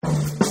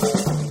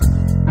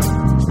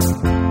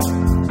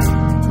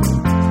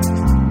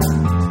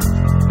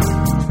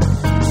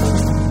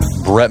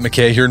Brett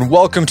McKay here, and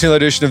welcome to another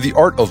edition of the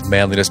Art of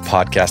Manliness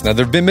podcast. Now,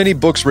 there have been many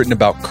books written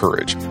about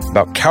courage.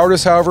 About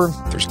cowardice, however,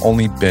 there's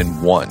only been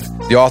one.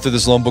 The author of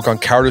this lone book on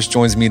cowardice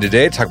joins me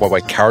today to talk about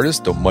why cowardice,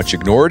 though much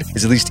ignored,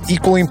 is at least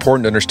equally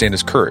important to understand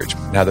as courage,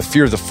 and how the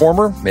fear of the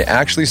former may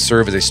actually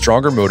serve as a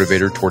stronger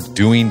motivator towards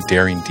doing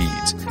daring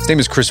deeds. His name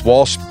is Chris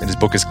Walsh, and his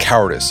book is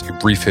Cowardice, A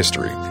Brief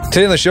History.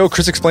 Today on the show,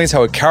 Chris explains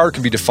how a coward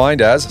can be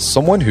defined as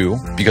someone who,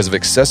 because of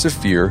excessive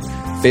fear,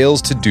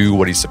 fails to do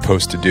what he's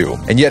supposed to do,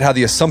 and yet how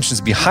the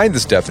assumptions behind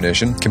this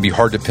definition can be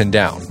hard to pin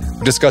down.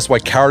 We discuss why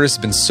cowardice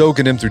has been so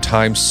condemned through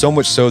time, so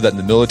much so that in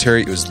the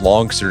military it was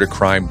long considered a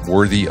crime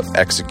worthy of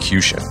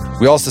execution.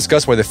 We also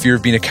discuss why the fear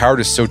of being a coward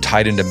is so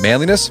tied into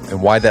manliness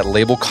and why that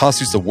label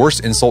constitutes the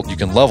worst insult you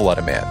can level at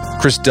a man.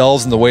 Chris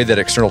delves in the way that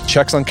external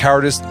checks on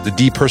cowardice, the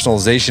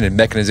depersonalization and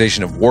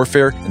mechanization of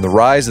warfare, and the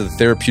rise of the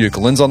therapeutic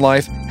lens on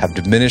life have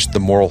diminished the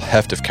moral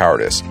heft of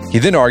cowardice. He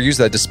then argues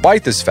that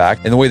despite this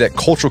fact, and the way that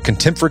cultural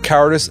contempt for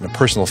cowardice and a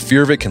personal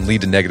fear of it can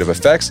lead to negative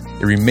effects,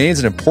 it remains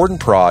an important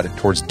prod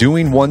towards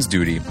doing one's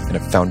duty and a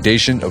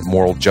foundation of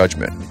moral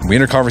judgment. And we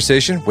enter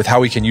conversation with how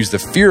we can use the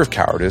fear of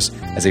cowardice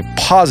as a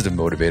positive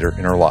motivator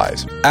in our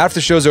lives. After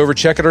the show's over,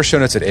 check out our show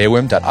notes at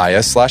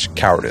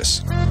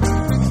aom.is/cowardice.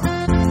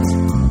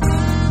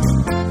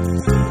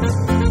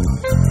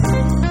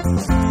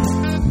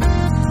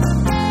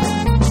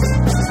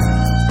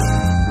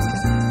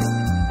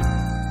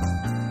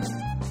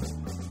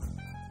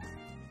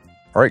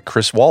 All right,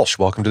 Chris Walsh,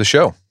 welcome to the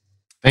show.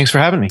 Thanks for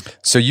having me.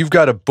 So you've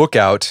got a book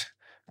out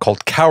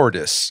called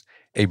Cowardice,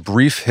 A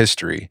Brief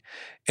History.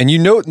 And you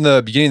note in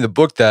the beginning of the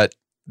book that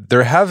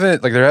there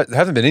haven't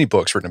been any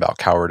books written about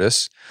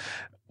cowardice.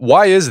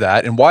 Why is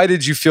that? And why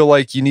did you feel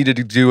like you needed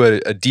to do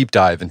a deep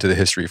dive into the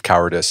history of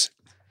cowardice?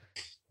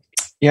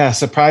 Yeah,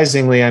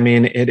 surprisingly,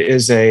 it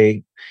is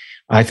I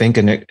think,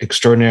 an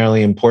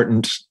extraordinarily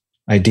important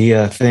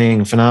idea,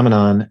 thing,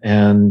 phenomenon.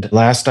 And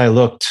last I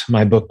looked,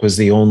 my book was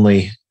the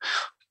only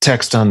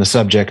text on the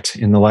subject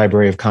in the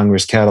Library of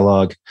Congress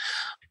catalog.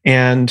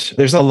 And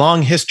there's a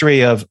long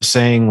history of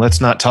saying, let's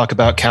not talk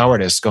about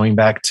cowardice, going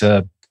back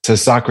to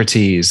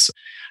Socrates,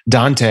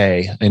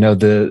 Dante,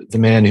 the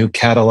man who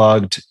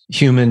cataloged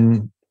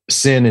human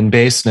sin and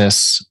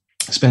baseness,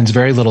 spends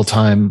very little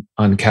time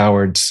on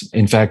cowards.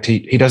 In fact,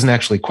 he doesn't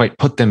actually quite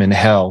put them in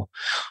hell.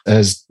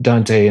 As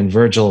Dante and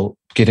Virgil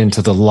get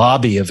into the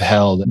lobby of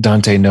hell,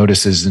 Dante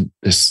notices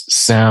this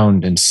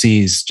sound and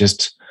sees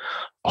just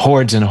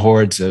hordes and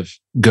hordes of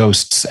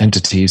ghosts,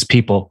 entities,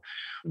 people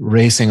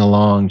racing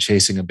along,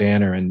 chasing a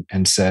banner,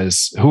 and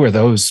says, "Who are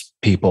those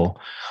people?"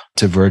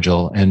 to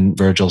Virgil. And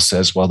Virgil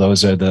says, "Well,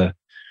 those are the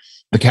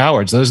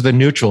cowards. Those are the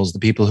neutrals, the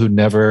people who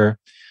never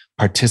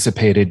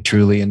participated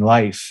truly in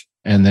life."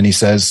 And then he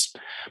says,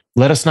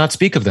 "Let us not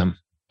speak of them."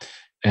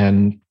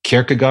 And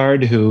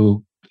Kierkegaard,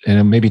 who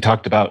maybe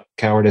talked about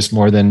cowardice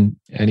more than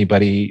any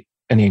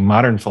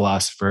modern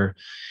philosopher,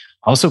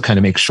 also kind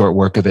of makes short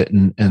work of it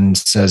and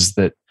says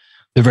that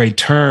the very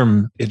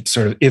term, it's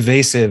sort of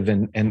evasive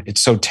and it's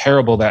so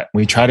terrible that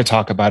we try to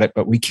talk about it,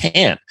 but we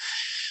can't.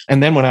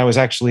 And then when I was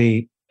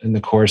actually in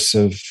the course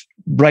of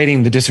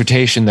writing the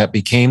dissertation that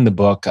became the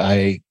book,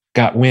 I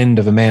got wind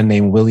of a man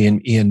named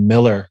William Ian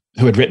Miller,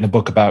 who had written a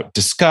book about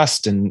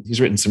disgust, and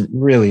he's written some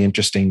really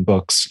interesting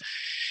books.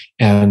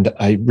 And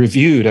I wrote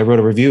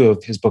a review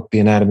of his book, The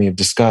Anatomy of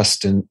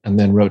Disgust, and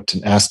then wrote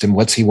and asked him,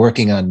 what's he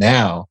working on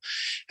now?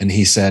 And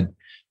he said,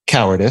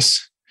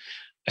 Cowardice.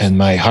 And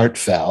my heart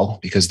fell,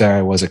 because there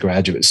I was, a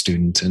graduate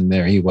student, and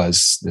there he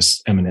was,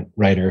 this eminent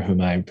writer whom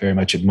I very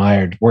much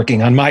admired,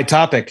 working on my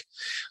topic.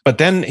 But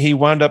then he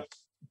wound up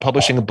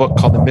publishing a book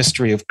called The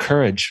Mystery of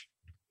Courage.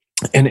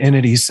 And in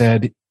it, he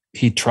said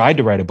he tried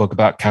to write a book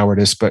about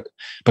cowardice, but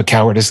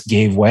cowardice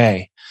gave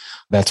way.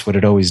 That's what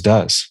it always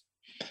does.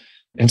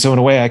 And so in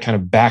a way, I kind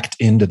of backed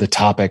into the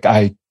topic.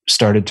 I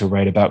started to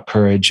write about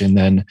courage and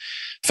then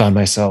found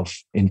myself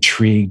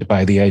intrigued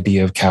by the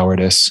idea of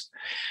cowardice.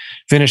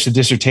 Finished the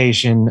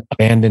dissertation,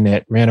 abandoned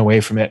it, ran away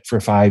from it for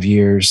 5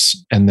 years,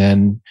 and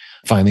then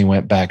finally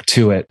went back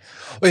to it.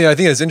 Well, I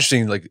think it's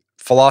interesting. Like,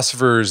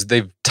 philosophers,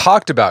 they've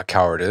talked about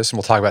cowardice, and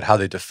we'll talk about how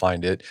they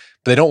defined it,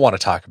 but they don't want to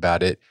talk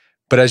about it.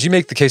 But as you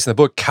make the case in the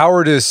book,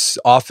 cowardice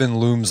often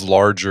looms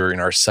larger in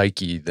our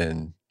psyche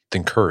than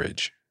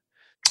courage.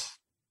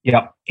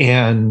 Yeah,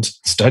 and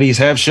studies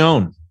have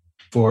shown,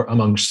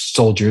 among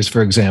soldiers,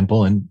 for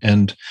example,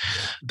 and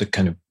the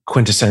kind of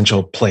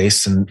quintessential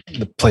place, and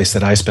the place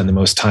that I spend the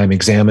most time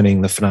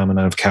examining the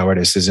phenomenon of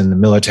cowardice is in the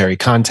military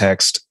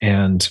context.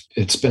 And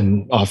it's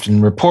been often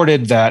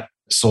reported that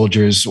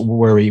soldiers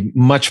worry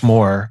much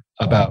more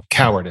about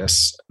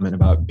cowardice and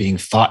about being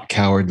thought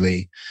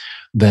cowardly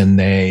than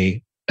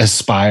they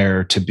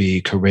aspire to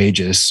be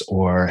courageous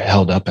or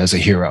held up as a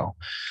hero.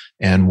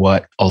 And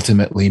what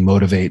ultimately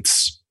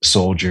motivates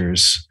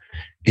soldiers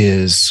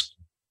is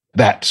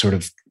that sort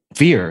of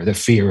fear, the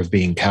fear of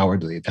being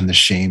cowardly and the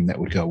shame that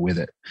would go with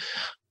it.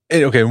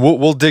 Okay, I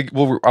want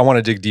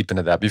to dig deep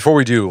into that. Before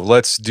we do,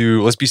 let's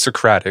be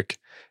Socratic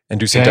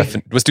and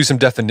let's do some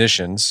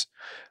definitions.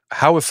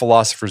 How have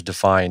philosophers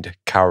defined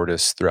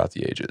cowardice throughout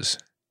the ages?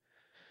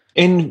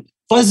 In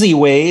fuzzy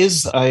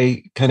ways,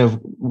 I kind of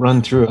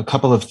run through a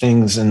couple of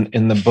things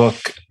in the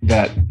book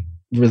that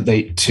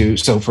relate to.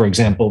 So, for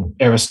example,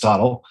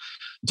 Aristotle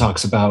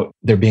talks about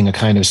there being a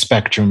kind of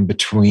spectrum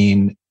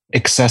between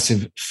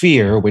excessive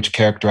fear, which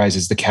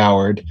characterizes the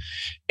coward,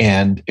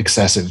 and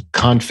excessive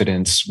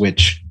confidence,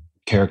 which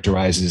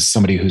characterizes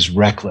somebody who's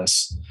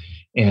reckless.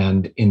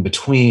 And in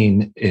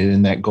between,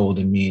 in that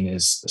golden mean,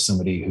 is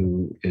somebody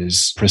who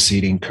is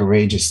proceeding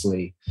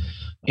courageously.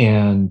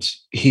 And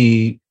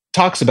he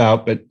talks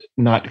about, but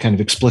not kind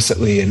of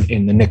explicitly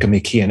in the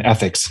Nicomachean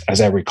Ethics, as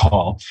I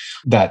recall,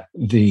 that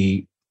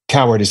the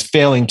coward is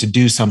failing to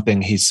do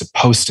something he's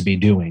supposed to be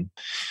doing.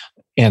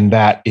 And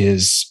that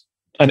is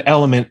an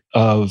element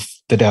of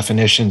the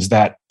definitions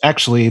that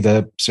actually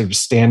the sort of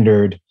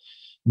standard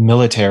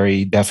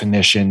military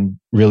definition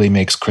really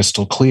makes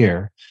crystal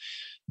clear.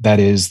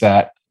 That is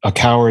that a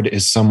coward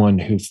is someone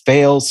who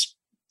fails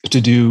to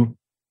do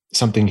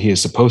something he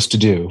is supposed to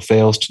do,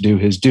 fails to do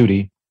his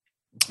duty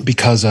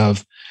because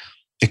of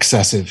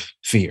excessive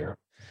fear.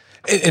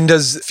 And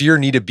does fear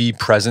need to be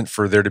present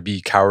for there to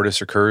be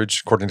cowardice or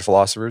courage, according to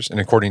philosophers and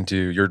according to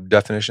your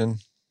definition?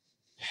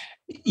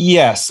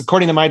 Yes,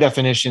 according to my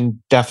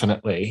definition,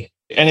 definitely.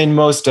 And in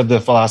most of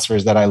the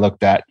philosophers that I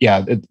looked at,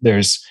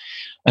 there's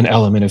an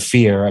element of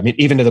fear. I mean,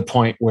 even to the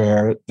point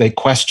where they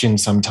question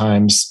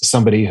sometimes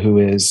somebody who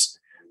is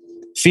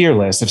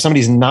fearless. If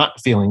somebody's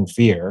not feeling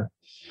fear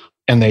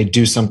and they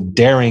do some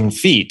daring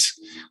feat,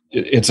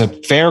 it's a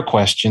fair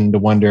question to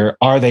wonder,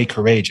 are they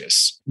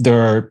courageous?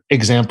 There are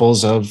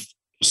examples of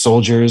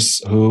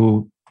soldiers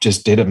who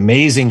just did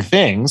amazing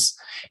things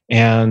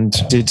and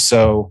did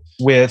so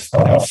with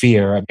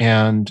fear.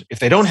 And if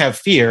they don't have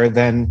fear,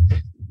 then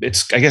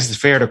I guess it's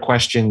fair to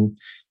question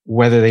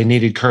whether they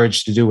needed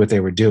courage to do what they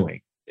were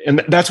doing.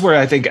 And that's where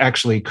I think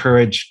actually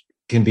courage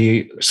can be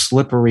a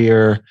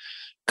slipperier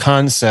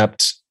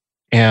concept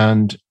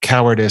and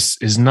cowardice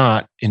is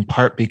not, in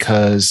part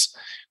because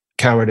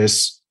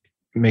cowardice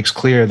makes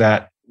clear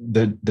that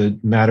the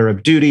matter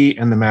of duty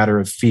and the matter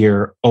of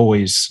fear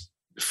always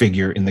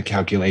figure in the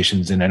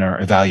calculations and in our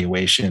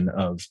evaluation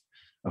of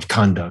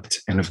conduct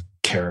and of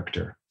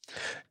character.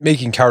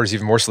 Making cowardice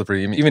even more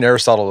slippery. I mean, even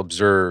Aristotle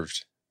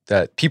observed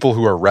that people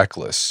who are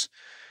reckless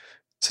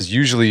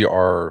usually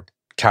are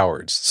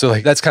cowards. So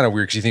that's kind of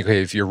weird because you think,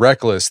 okay, if you're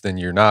reckless, then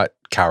you're not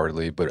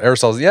cowardly. But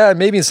Aristotle's,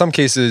 maybe in some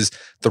cases,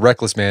 the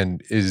reckless man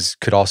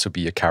could also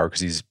be a coward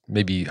because he's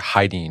maybe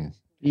hiding.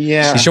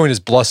 Yeah. He's showing his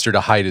bluster to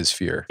hide his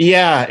fear.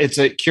 Yeah, it's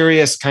a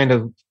curious kind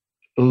of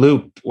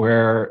loop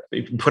where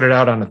you can put it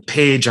out on a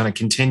page on a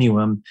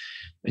continuum,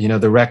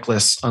 the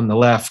reckless on the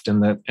left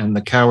and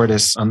the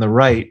cowardice on the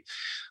right,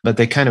 but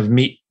they kind of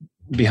meet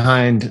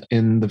behind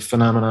in the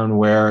phenomenon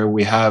where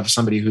we have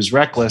somebody who's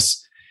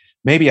reckless.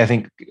 Maybe I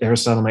think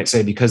Aristotle might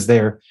say because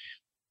they're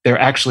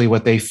actually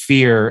what they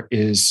fear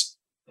is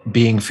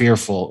being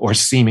fearful or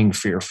seeming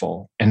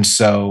fearful, and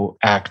so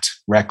act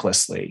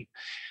recklessly,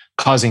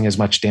 causing as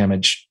much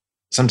damage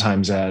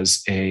sometimes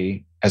as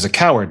a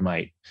coward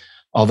might.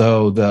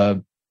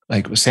 Although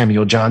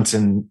Samuel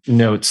Johnson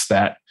notes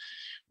that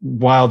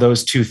while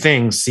those two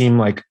things seem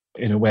like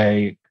in a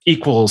way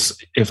equals,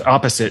 if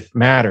opposite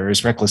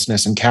matters,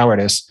 recklessness and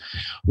cowardice,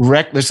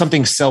 there's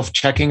something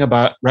self-checking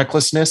about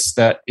recklessness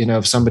that,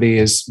 if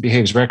somebody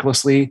behaves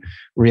recklessly,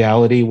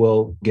 reality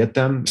will get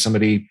them.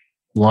 Somebody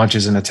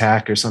launches an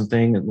attack or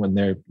something, and when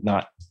they're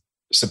not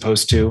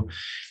supposed to,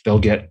 they'll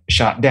get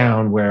shot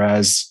down,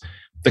 whereas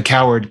the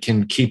coward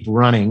can keep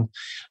running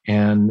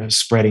and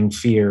spreading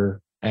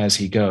fear as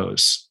he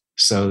goes.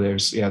 So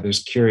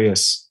there's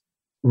curious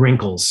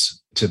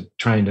wrinkles to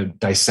trying to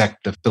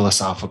dissect the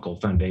philosophical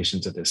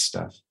foundations of this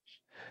stuff.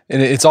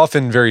 And it's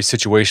often very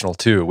situational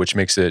too, which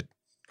makes it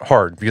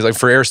hard because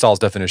for Aristotle's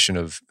definition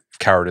of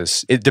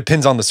cowardice, it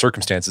depends on the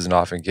circumstances in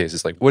often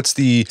cases. What's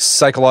the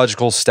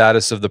psychological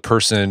status of the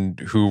person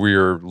who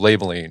we're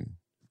labeling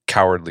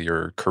cowardly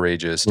or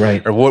courageous,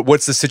 right? Or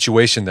what's the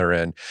situation they're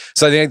in?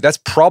 So I think that's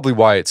probably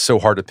why it's so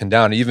hard to pin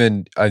down.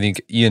 Even I think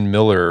Ian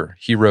Miller,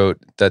 he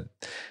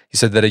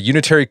said that a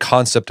unitary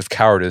concept of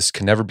cowardice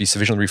can never be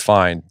sufficiently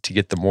refined to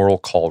get the moral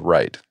call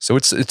right. So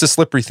it's a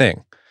slippery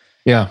thing.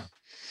 Yeah.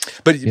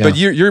 But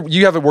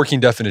you have a working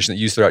definition that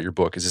you use throughout your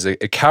book. Is a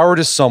coward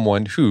is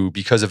someone who,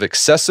 because of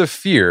excessive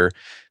fear,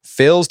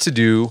 fails to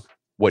do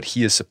what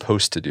he is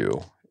supposed to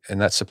do. And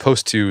that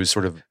supposed to is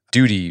sort of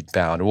duty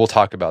bound. And we'll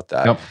talk about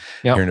that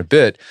here in a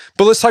bit.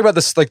 But let's talk about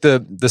this,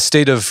 the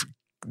state of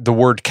the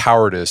word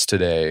cowardice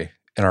today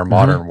in our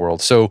modern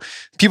world. So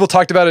people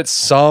talked about it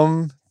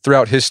some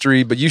throughout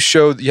history, but you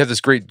have this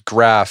great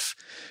graph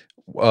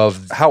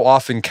of how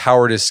often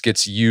cowardice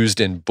gets used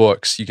in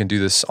books. You can do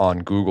this on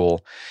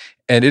Google.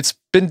 And it's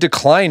been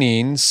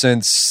declining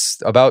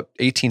since about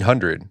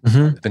 1800.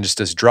 It's been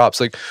just as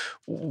drops.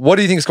 What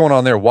do you think is going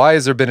on there? Why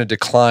has there been a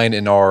decline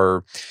in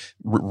our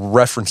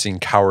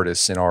referencing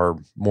cowardice in our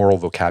moral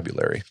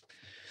vocabulary?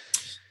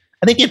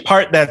 I think in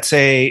part that's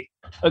a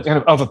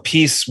kind of a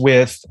piece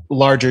with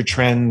larger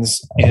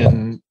trends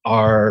in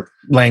our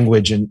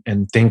language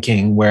and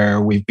thinking, where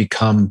we've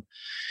become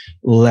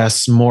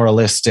less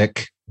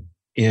moralistic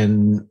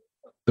in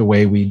the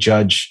way we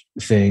judge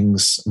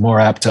things, more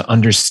apt to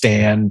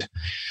understand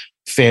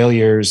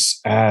failures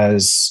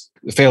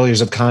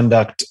of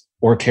conduct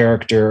or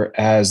character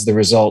as the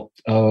result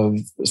of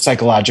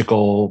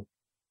psychological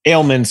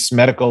ailments,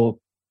 medical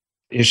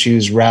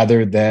issues,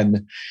 rather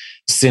than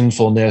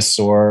sinfulness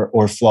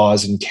or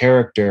flaws in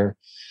character.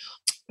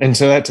 And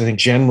so that's, I think,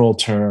 general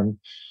term,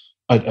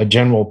 a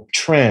general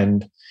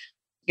trend.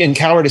 In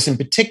cowardice in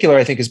particular,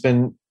 I think has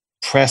been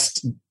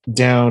pressed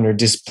down or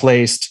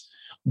displaced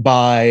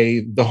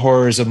by the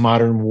horrors of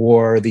modern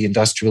war, the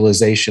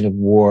industrialization of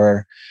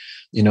war,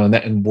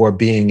 and war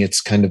being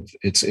its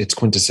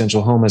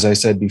quintessential home, as I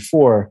said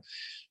before.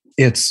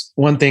 It's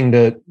one thing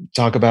to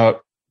talk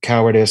about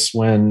cowardice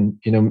when,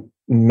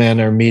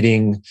 men are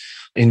meeting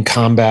in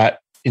combat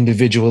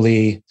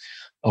individually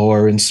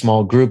or in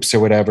small groups or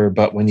whatever,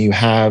 but when you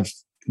have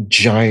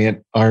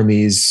giant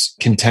armies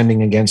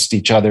contending against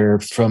each other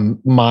from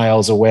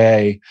miles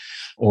away,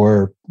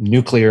 or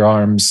nuclear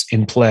arms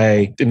in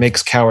play, it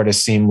makes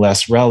cowardice seem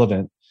less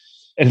relevant.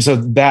 And so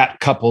that,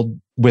 coupled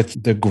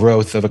with the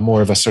growth of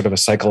more of a sort of a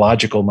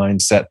psychological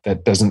mindset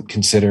that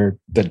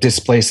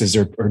displaces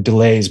or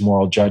delays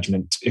moral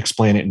judgment,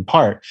 explain it in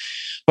part.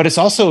 But it's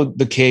also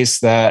the case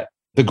that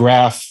the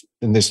graph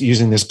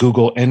using this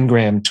Google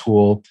Ngram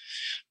tool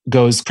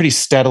goes pretty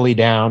steadily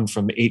down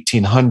from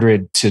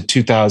 1800 to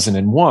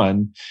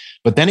 2001,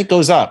 but then it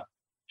goes up.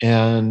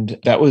 And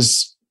that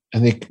was, I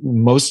think,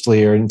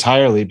 mostly or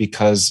entirely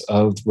because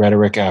of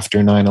rhetoric after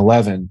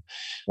 9/11,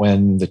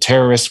 when the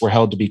terrorists were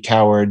held to be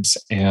cowards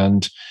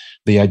and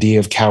the idea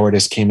of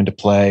cowardice came into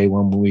play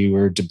when we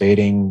were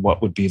debating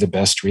what would be the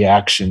best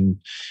reaction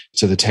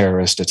to the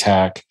terrorist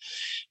attack.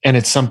 And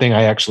it's something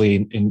I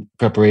actually, in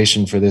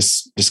preparation for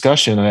this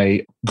discussion,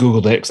 I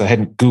Googled it because I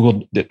hadn't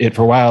Googled it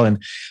for a while, and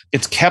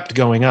it's kept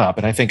going up.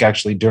 And I think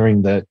actually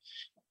during the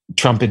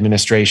Trump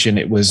administration,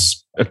 it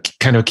was a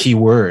kind of key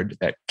word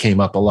that came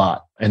up a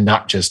lot, and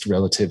not just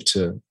relative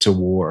to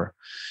war.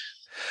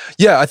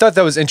 Yeah, I thought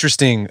that was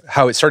interesting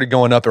how it started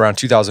going up around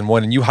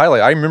 2001. And you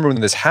highlight, I remember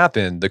when this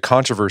happened, the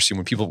controversy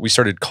when we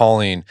started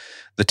calling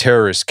the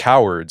terrorists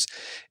cowards.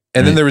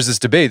 And then there was this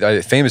debate.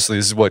 Famously,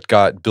 this is what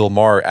got Bill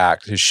Maher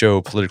his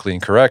show Politically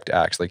Incorrect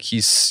act. Like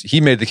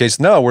he made the case,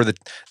 no, where the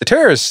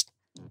terrorists,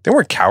 they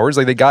weren't cowards.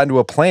 Like they got into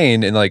a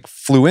plane and like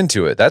flew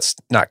into it. That's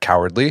not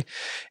cowardly.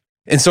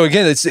 And so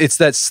again, it's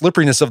that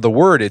slipperiness of the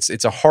word.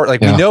 It's a hard,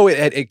 like we know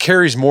it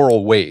carries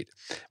moral weight.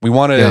 We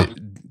want to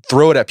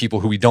throw it at people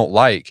who we don't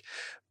like.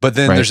 But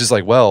then there's just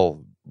like,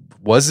 well,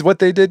 was what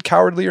they did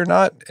cowardly or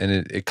not? And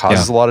it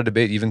causes a lot of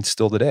debate even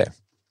still today.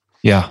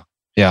 Yeah.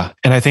 Yeah.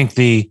 And I think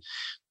the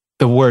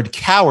word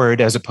coward,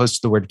 as opposed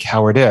to the word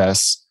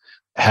cowardice,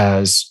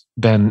 has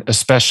been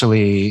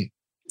especially,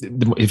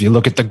 if you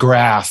look at the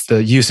graph,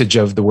 the usage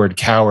of the word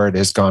coward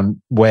has gone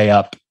way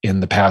up in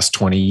the past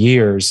 20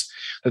 years.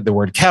 The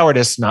word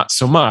cowardice, not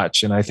so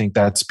much. And I think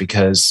that's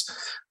because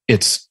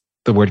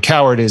the word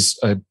coward is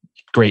a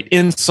great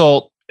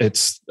insult.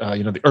 It's,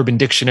 the Urban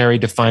Dictionary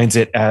defines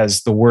it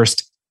as the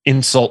worst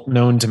insult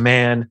known to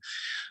man.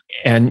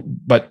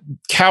 But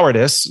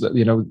cowardice,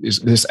 is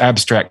this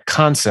abstract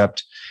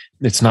concept.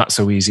 It's not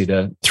so easy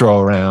to throw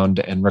around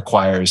and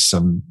requires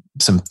some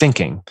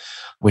thinking,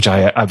 which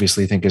I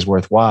obviously think is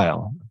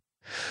worthwhile.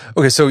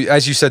 Okay, so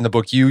as you said in the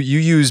book, you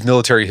use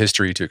military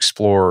history to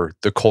explore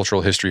the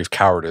cultural history of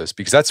cowardice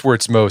because that's where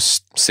it's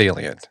most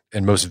salient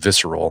and most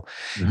visceral.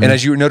 Mm-hmm. And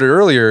as you noted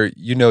earlier,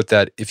 you note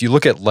that if you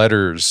look at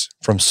letters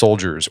from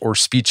soldiers or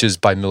speeches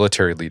by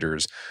military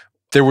leaders,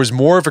 there was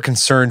more of a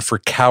concern for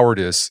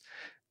cowardice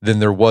than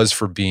there was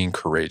for being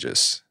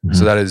courageous. Mm-hmm.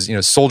 So that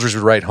is, soldiers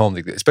would write home,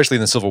 especially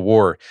in the Civil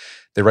War,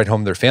 they write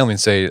home to their family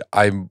and say,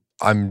 I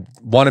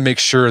want to make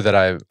sure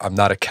that I'm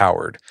not a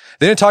coward.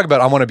 They didn't talk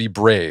about, I want to be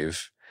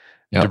brave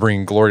to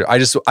bring glory. I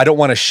don't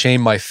want to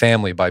shame my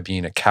family by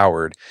being a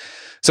coward.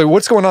 So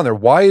what's going on there?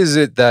 Why is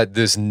it that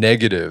this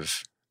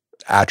negative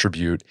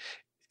attribute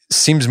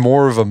seems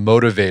more of a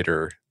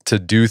motivator to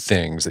do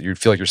things that you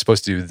feel like you're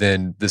supposed to do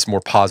than this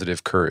more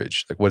positive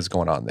courage? Like what is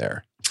going on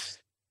there?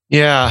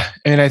 Yeah.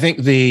 And I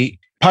think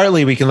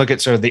partly we can look at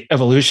sort of the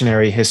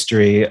evolutionary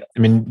history. I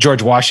mean,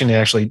 George Washington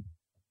actually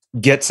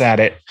gets at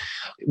it.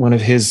 One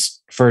of his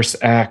first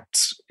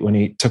acts when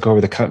he took over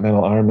the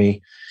Continental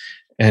Army,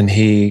 and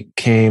he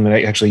came, and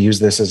I actually use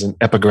this as an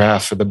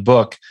epigraph for the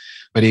book,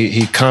 but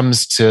he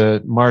comes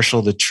to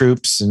marshal the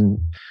troops and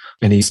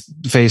he's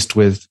faced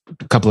with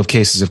a couple of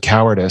cases of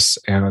cowardice,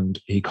 and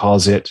he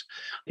calls it,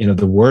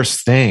 the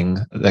worst thing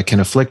that can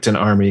afflict an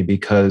army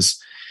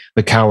because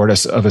the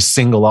cowardice of a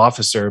single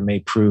officer may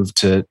prove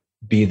to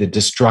be the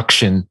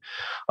destruction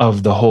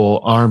of the whole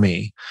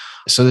army.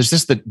 So there's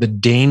just the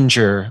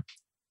danger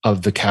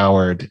of the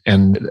coward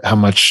and how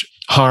much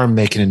harm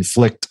they can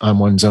inflict on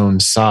one's own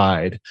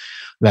side.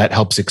 That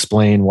helps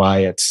explain why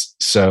it's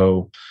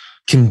so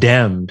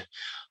condemned.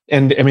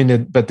 And I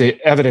mean, but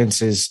the evidence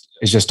is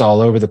just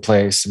all over the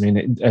place. I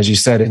mean, as you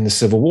said, in the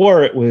Civil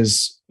War, it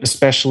was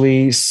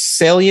especially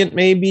salient,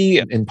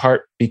 maybe in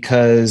part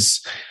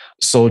because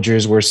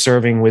soldiers were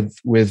serving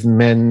with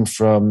men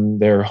from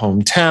their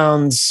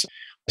hometowns.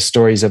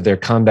 stories of their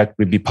conduct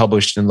would be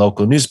published in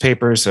local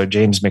newspapers. So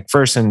James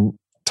McPherson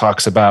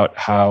talks about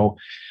how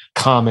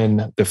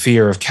common the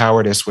fear of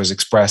cowardice was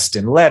expressed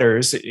in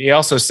letters. He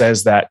also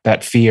says that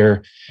that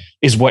fear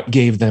is what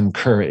gave them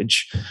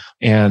courage.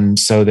 And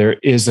so there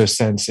is a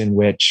sense in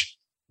which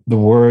the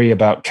worry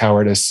about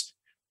cowardice,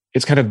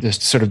 it's kind of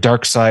this sort of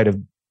dark side of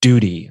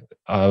duty,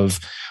 of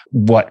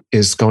what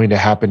is going to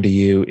happen to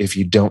you if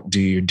you don't do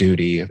your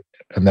duty.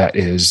 And that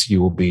is, you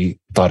will be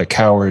thought a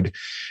coward.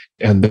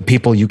 And the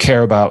people you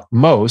care about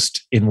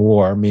most in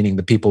war, meaning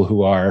the people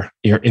who are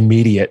your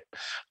immediate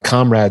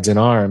comrades in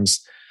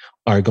arms,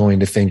 are going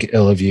to think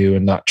ill of you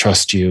and not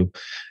trust you.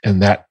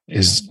 And that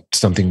is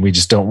something we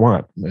just don't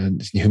want.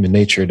 And human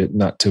nature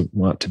not to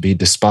want to be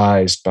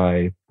despised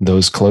by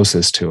those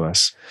closest to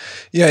us.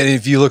 Yeah, and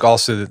if you look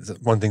also,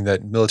 one thing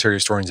that military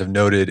historians have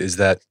noted is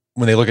that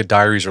when they look at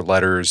diaries or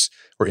letters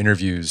or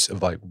interviews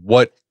of like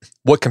what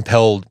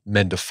compelled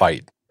men to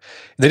fight,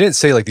 they didn't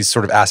say like these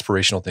sort of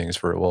aspirational things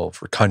for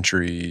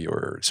country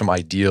or some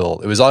ideal.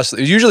 It was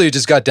usually it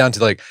just got down to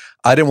like,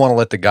 I didn't want to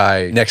let the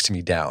guy next to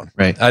me down.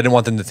 Right. I didn't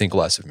want them to think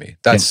less of me.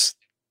 That's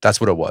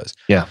what it was.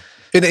 Yeah.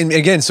 And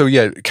again, so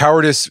yeah,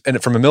 cowardice,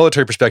 and from a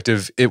military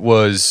perspective, it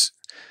was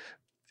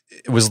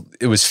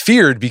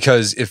feared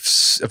because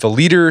if a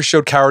leader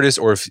showed cowardice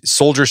or if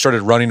soldiers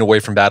started running away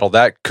from battle,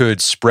 that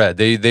could spread.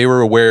 They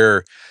were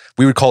aware.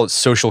 We would call it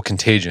social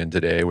contagion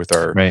today with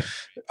our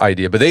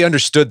idea, but they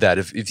understood that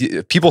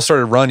if people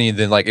started running,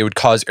 then like it would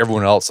cause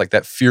everyone else, like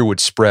that fear would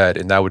spread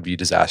and that would be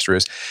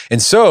disastrous.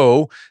 And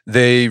so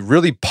they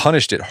really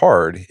punished it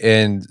hard.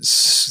 And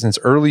since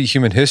early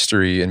human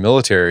history and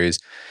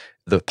militaries,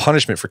 the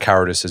punishment for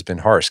cowardice has been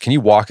harsh. Can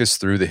you walk us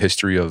through the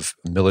history of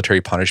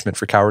military punishment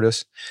for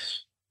cowardice?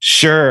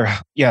 Sure.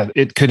 Yeah,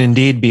 it could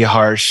indeed be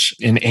harsh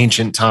in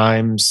ancient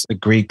times. The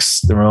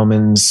Greeks, the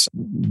Romans,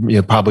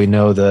 you probably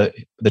know the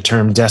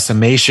term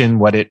decimation.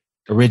 What it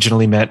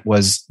originally meant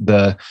was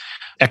the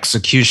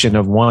execution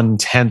of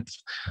 1/10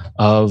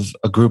 of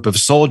a group of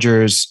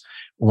soldiers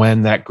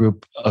when that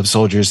group of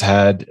soldiers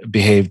had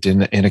behaved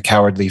in a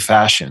cowardly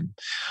fashion.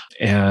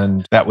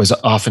 And that was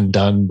often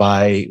done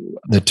by,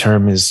 the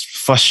term is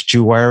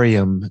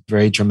fustuarium,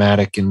 very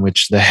dramatic, in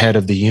which the head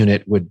of the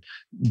unit would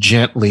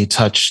gently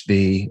touch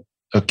the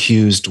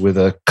accused with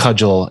a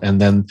cudgel,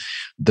 and then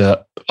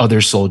the other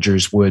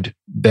soldiers would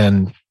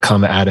then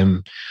come at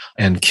him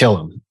and kill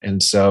him.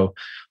 And so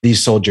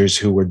these soldiers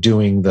who were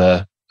doing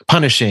the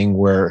punishing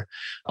were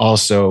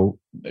also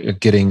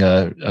getting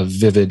a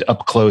vivid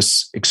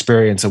up-close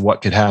experience of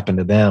what could happen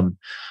to them.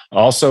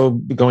 Also,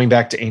 going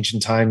back to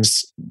ancient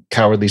times,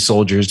 cowardly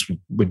soldiers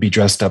would be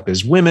dressed up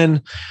as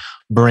women.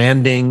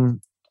 Branding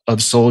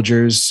of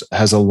soldiers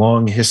has a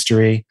long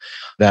history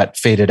that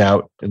faded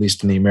out, at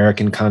least in the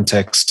American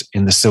context,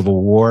 in the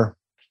Civil War.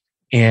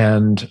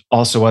 And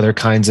also other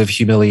kinds of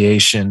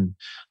humiliation.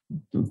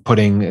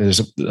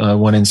 There's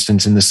one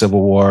instance in the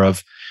Civil War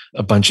of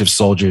a bunch of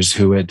soldiers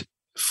who had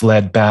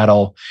fled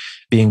battle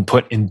being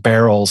put in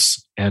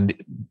barrels. And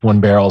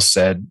one barrel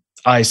said,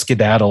 "I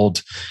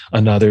skedaddled."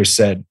 Another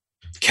said,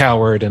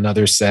 "Coward."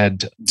 Another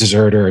said,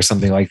 "Deserter," or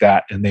something like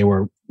that. And they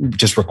were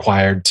just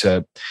required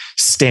to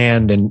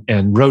stand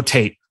and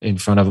rotate in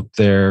front of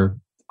their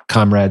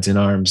comrades in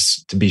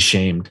arms to be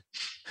shamed.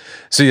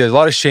 So yeah, a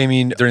lot of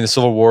shaming during the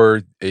Civil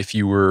War. If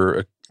you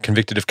were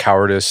convicted of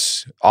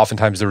cowardice,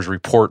 oftentimes there was a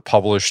report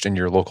published in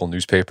your local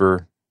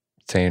newspaper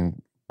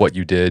saying what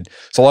you did.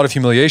 So a lot of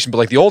humiliation, but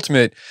like the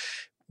ultimate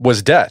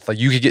was death. Like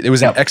you could get, it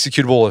was an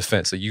executable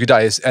offense. Like you could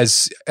die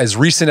as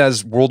recent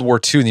as World War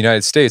II in the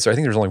United States. I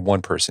think there's only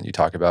one person you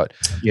talk about.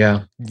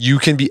 Yeah. You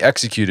can be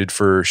executed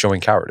for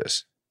showing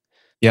cowardice.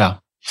 Yeah.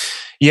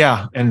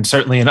 Yeah. And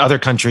certainly in other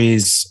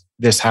countries,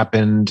 this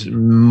happened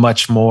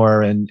much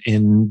more. And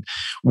in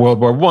World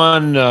War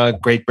I,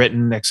 Great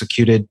Britain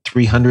executed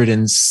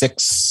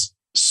 306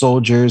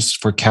 soldiers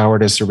for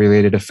cowardice or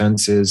related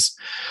offenses.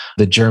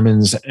 The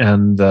Germans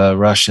and the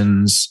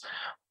Russians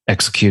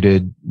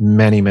executed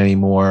many, many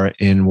more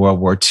in World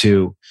War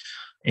II.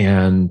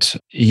 And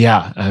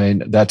yeah, I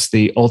mean, that's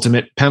the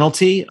ultimate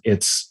penalty.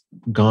 It's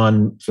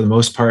gone for the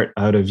most part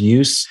out of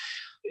use.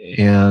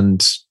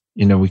 And,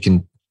 we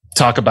can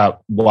talk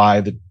about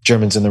why the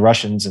Germans and the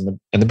Russians and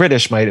the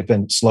British might have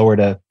been slower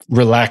to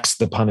relax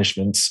the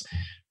punishments.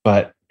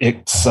 But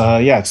it's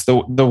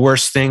the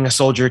worst thing a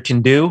soldier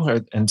can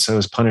do, and so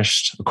is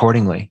punished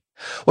accordingly.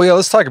 Well, yeah,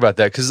 let's talk about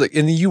that, because like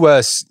in the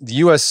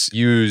U.S.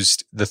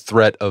 used the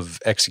threat of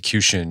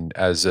execution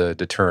as a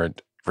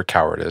deterrent for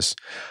cowardice,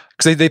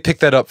 because they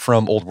picked that up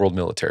from old world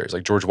militaries.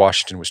 Like George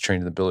Washington was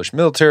trained in the British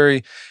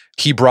military.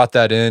 He brought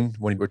that in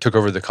when he took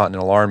over the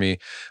Continental Army.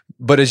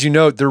 But as you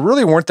know, there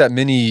really weren't that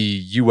many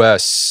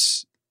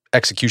U.S.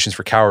 executions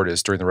for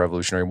cowardice during the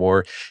Revolutionary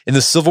War. In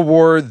the Civil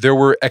War, there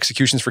were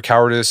executions for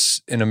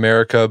cowardice in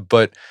America,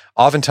 but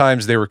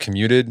oftentimes they were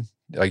commuted.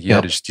 Like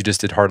you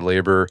just did hard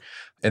labor.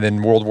 And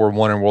then World War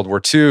I and World War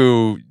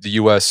II, the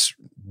U.S.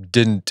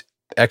 didn't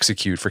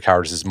execute for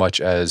cowardice as much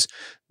as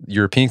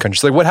European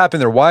countries. Like what happened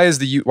there? Why did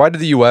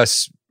the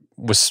U.S.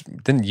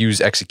 didn't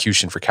use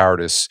execution for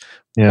cowardice.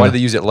 Yeah. Why did they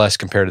use it less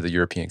compared to the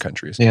European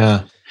countries?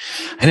 Yeah.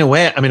 In a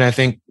way, I mean, I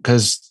think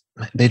because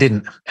they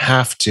didn't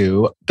have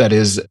to. That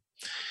is,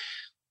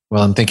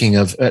 well, I'm thinking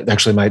of,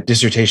 actually, my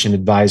dissertation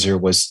advisor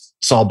was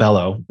Saul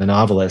Bellow, the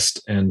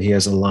novelist, and he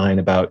has a line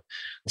about,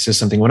 it says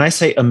something, when I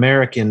say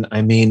American,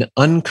 I mean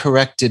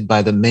uncorrected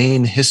by the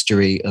main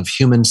history of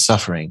human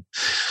suffering.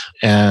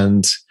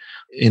 And,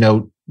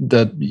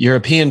 the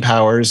European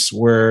powers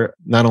were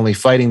not only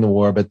fighting the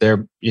war, but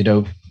their,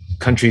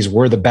 countries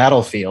were the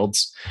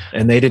battlefields,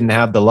 and they didn't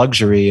have the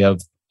luxury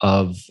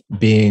of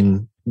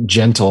being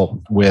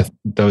gentle with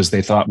those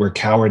they thought were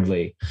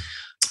cowardly.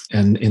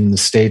 And in the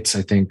States,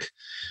 I think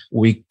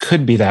we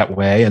could be that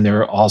way. And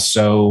there are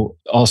also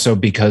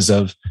because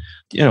of,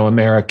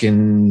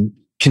 American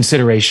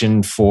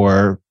consideration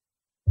for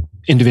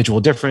individual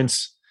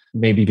difference,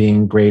 maybe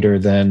being greater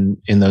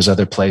than in those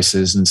other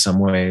places in some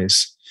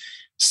ways.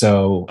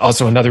 So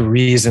also another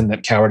reason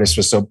that cowardice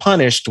was so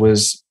punished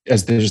was,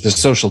 as there's the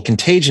social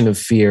contagion of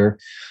fear,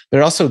 but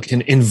it also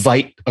can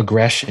invite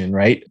aggression,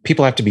 right?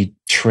 People have to be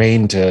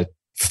trained to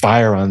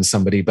fire on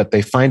somebody, but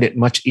they find it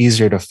much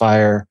easier to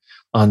fire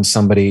on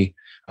somebody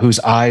whose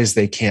eyes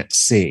they can't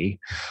see.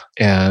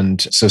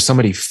 And so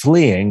somebody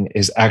fleeing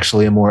is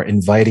actually a more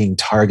inviting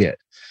target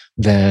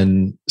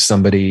than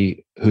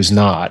somebody who's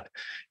not.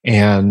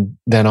 And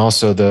then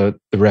also the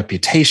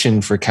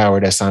reputation for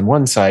cowardice on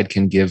one side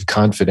can give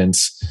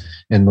confidence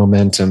and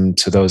momentum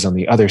to those on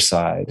the other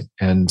side.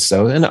 And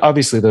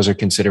obviously those are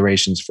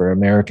considerations for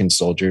American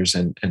soldiers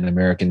and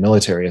American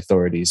military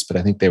authorities, but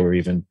I think they were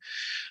even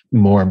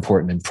more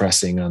important and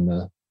pressing on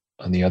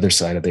the other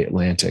side of the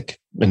Atlantic,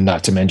 and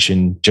not to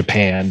mention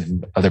Japan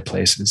and other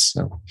places.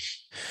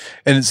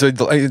 And so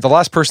the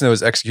last person that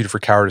was executed for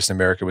cowardice in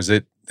America, was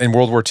it in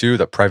World War II,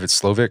 that Private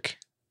Slovik?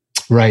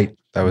 Right.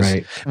 That was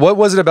right. What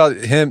was it about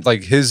him,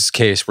 like his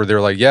case, where they're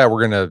like, yeah,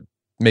 we're going to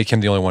make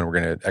him the only one we're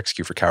going to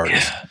execute for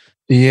cowardice?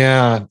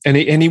 Yeah. And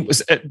he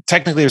was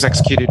technically was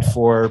executed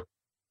for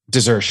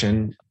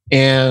desertion,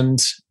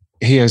 and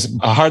he has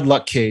a hard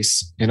luck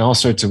case in all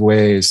sorts of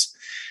ways.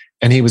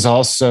 And he was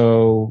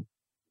also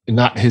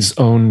not his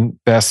own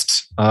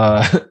best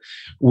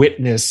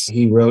witness.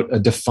 He wrote a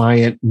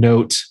defiant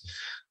note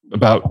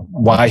about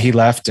why he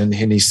left. And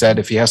he said,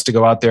 if he has to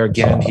go out there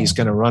again, he's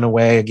going to run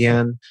away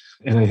again.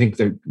 And I think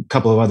there are a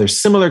couple of other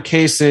similar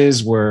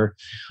cases were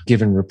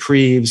given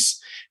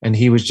reprieves. And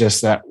he was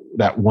just that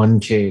one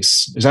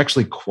case. There's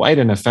actually quite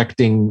an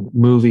affecting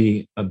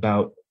movie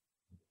about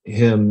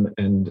him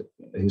and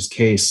his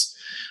case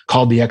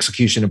called The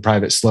Execution of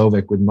Private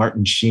Slovik, with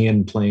Martin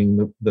Sheen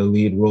playing the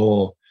lead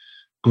role.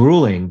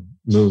 Grueling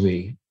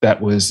movie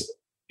that was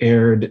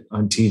aired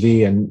on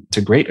TV and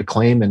to great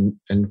acclaim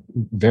and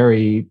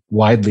very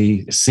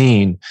widely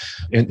seen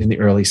in the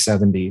early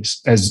 70s,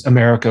 as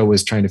America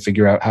was trying to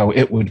figure out how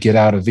it would get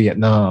out of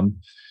Vietnam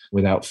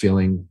without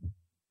feeling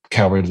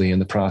cowardly in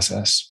the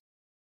process.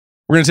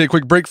 We're going to take a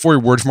quick break for a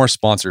word from our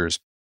sponsors.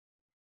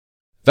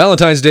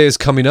 Valentine's Day is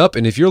coming up,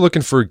 and if you're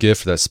looking for a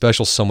gift for that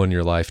special someone in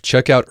your life,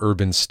 check out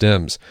Urban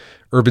Stems.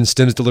 Urban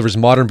Stems delivers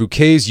modern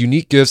bouquets,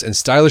 unique gifts, and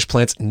stylish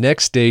plants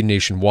next day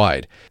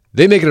nationwide.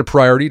 They make it a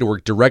priority to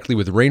work directly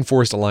with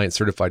Rainforest Alliance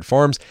certified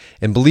farms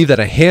and believe that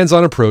a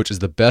hands-on approach is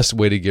the best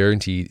way to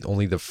guarantee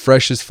only the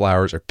freshest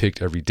flowers are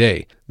picked every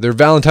day. Their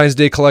Valentine's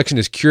Day collection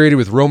is curated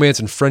with romance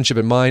and friendship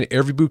in mind.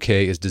 Every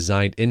bouquet is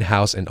designed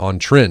in-house and on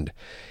trend.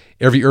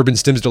 Every Urban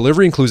Stems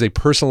delivery includes a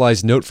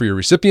personalized note for your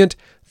recipient,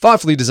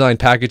 thoughtfully designed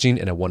packaging,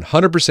 and a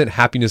 100%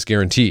 happiness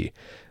guarantee.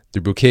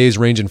 Their bouquets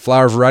range in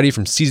flower variety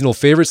from seasonal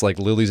favorites like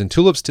lilies and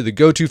tulips to the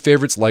go-to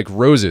favorites like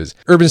roses.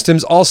 Urban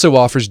Stems also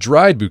offers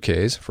dried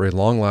bouquets for a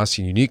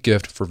long-lasting unique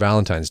gift for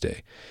Valentine's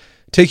Day.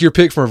 Take your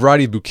pick from a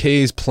variety of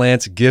bouquets,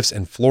 plants, gifts,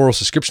 and floral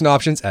subscription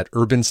options at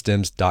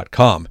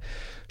urbanstems.com.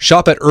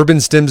 Shop at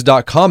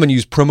urbanstems.com and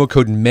use promo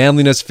code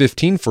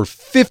manliness15 for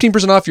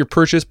 15% off your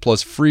purchase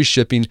plus free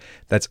shipping.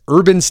 That's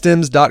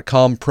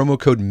urbanstems.com, promo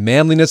code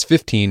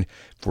manliness15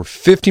 for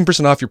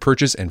 15% off your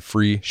purchase and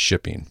free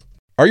shipping.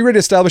 Are you ready to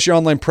establish your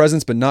online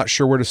presence but not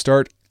sure where to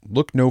start?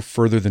 Look no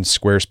further than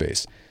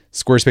Squarespace.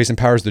 Squarespace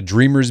empowers the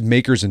dreamers,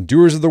 makers, and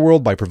doers of the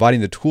world by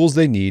providing the tools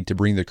they need to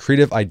bring their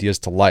creative ideas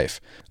to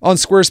life. On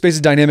Squarespace's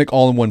dynamic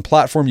all-in-one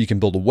platform, you can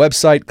build a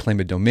website,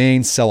 claim a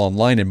domain, sell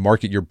online, and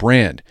market your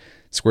brand.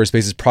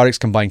 Squarespace's products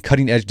combine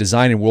cutting-edge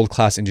design and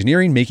world-class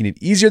engineering, making it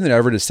easier than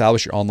ever to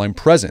establish your online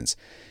presence.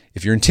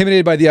 If you're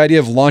intimidated by the idea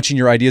of launching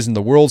your ideas in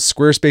the world,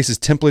 Squarespace's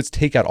templates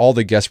take out all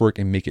the guesswork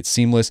and make it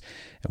seamless.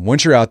 And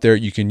once you're out there,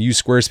 you can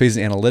use Squarespace's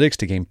analytics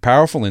to gain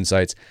powerful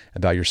insights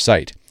about your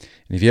site.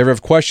 And if you ever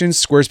have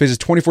questions, Squarespace's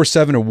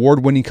 24/7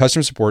 award-winning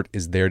customer support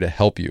is there to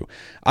help you.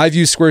 I've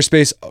used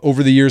Squarespace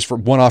over the years for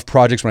one-off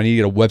projects when I need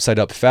to get a website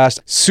up fast.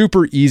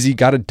 Super easy,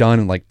 got it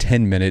done in like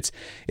 10 minutes.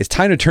 It's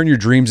time to turn your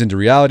dreams into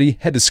reality.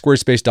 Head to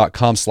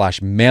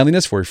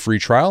squarespace.com/manliness for a free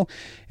trial.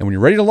 And when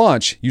you're ready to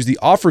launch, use the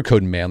offer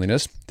code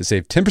manliness to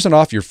save 10%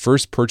 off your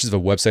first purchase of a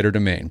website or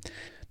domain.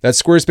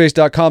 That's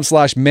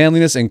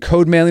squarespace.com/manliness and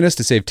code manliness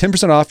to save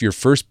 10% off your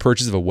first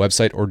purchase of a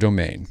website or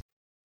domain.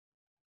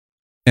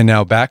 And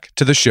now back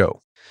to the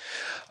show.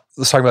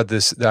 let's talk about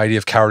the idea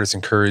of cowardice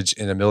and courage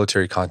in a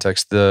military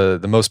context. The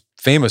most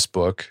famous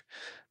book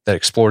that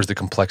explores the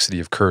complexity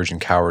of courage and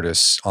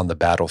cowardice on the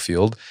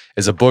battlefield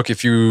is a book,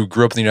 if you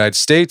grew up in the United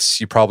States,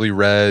 you probably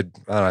read,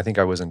 I don't know, I think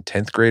I was in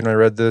 10th grade when I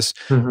read this,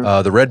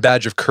 The Red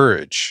Badge of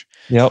Courage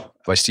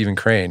by Stephen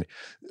Crane.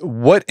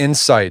 What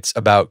insights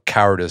about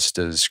cowardice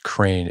does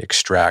Crane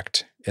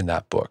extract in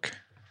that book?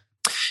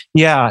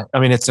 Yeah, I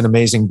mean, it's an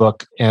amazing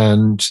book.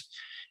 And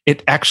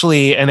it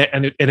actually, and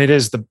it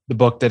is the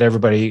book that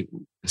everybody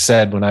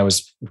said when I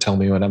was telling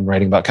me when I'm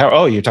writing about cowardice.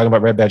 Oh, you're talking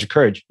about Red Badge of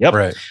Courage. Yep,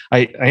 right.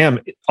 I am.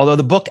 Although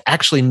the book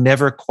actually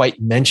never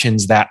quite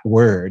mentions that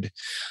word,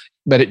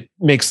 but it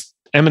makes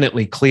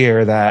eminently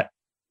clear that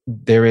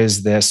there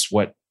is this,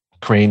 what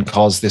Crane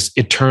calls this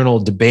eternal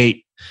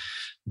debate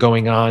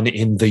going on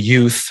in the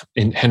youth,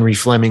 in Henry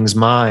Fleming's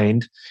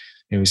mind.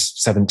 He was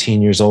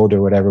 17 years old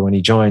or whatever when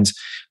he joins,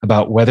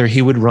 about whether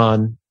he would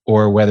run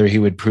or whether he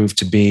would prove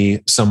to be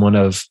someone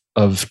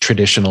of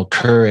traditional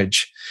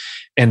courage.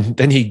 And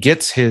then he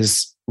gets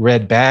his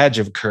Red Badge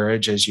of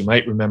Courage, as you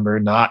might remember,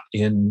 not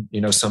in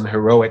some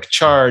heroic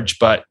charge,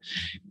 but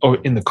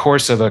in the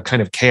course of a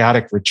kind of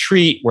chaotic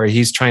retreat where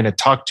he's trying to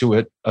talk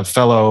to a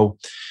fellow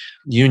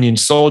Union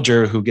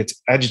soldier who gets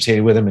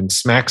agitated with him and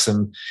smacks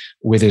him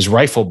with his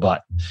rifle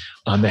butt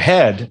on the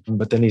head.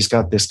 But then he's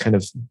got this kind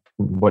of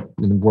what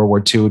in World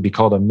War II would be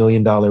called a $1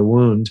 million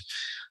wound.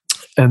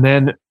 And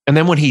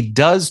then when he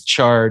does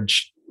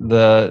charge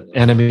the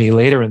enemy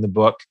later in the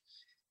book,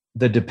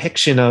 the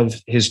depiction of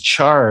his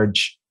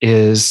charge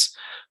is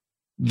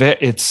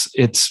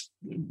it's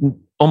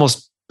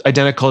almost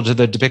identical to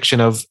the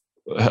depiction of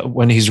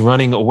when he's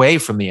running away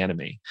from the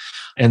enemy.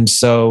 And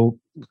so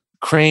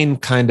Crane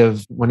kind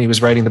of, when he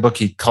was writing the book,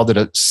 he called it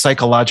a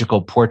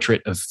psychological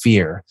portrait of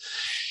fear.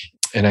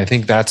 And I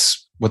think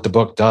that's what the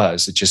book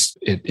does.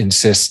 It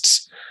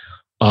insists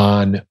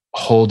on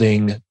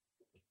holding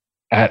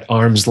at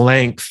arm's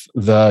length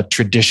the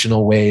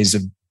traditional ways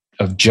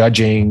of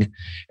judging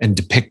and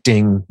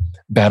depicting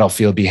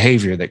battlefield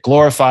behavior that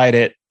glorified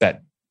it,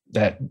 that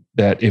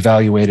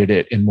evaluated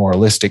it in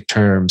moralistic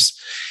terms.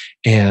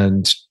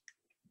 And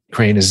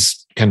Crane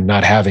is kind of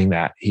not having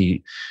that.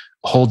 He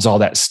holds all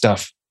that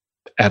stuff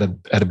at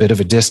a bit of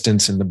a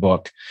distance in the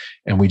book,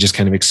 and we just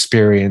kind of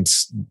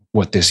experience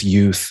what this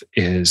youth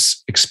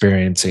is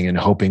experiencing and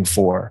hoping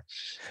for.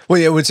 Well,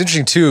 yeah, what's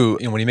interesting too,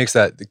 when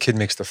the kid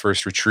makes the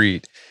first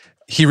retreat,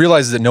 he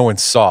realizes that no one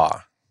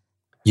saw.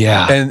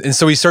 Yeah. And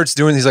so he starts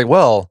doing, he's like,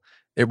 well,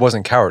 it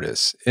wasn't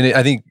cowardice. And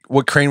I think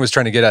what Crane was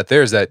trying to get at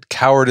there is that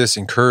cowardice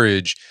and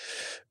courage,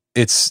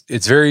 it's a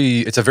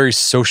very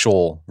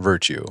social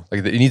virtue.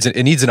 Like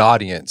it needs an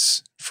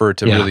audience for it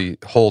to really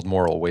hold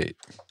moral weight.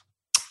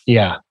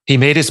 Yeah. He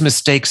made his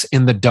mistakes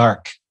in the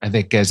dark, I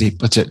think, as he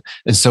puts it.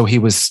 And so he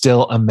was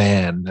still a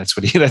man. That's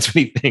what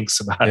he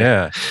thinks about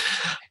it.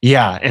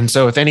 Yeah. And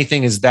so if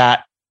anything is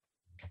that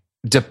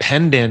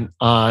dependent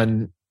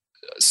on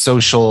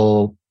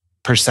social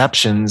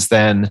perceptions,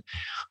 then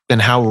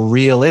how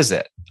real is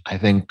it? I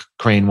think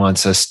Crane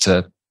wants us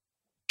to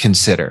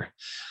consider.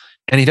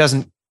 And he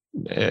doesn't,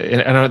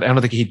 I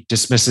don't think he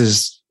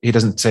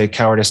doesn't say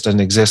cowardice doesn't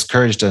exist,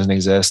 courage doesn't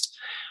exist,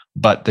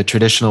 but the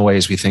traditional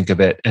ways we think of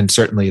it, and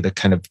certainly the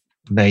kind of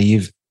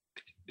naive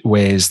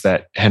ways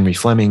that Henry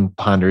Fleming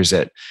ponders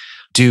it,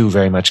 do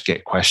very much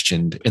get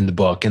questioned in the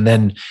book. And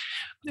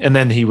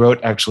then he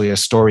wrote actually a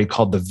story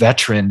called The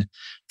Veteran,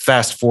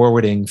 fast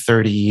forwarding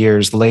 30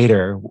 years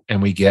later,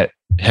 and we get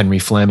Henry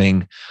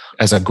Fleming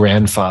as a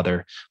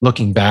grandfather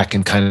looking back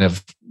and kind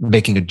of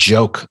making a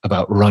joke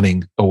about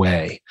running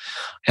away.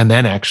 And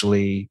then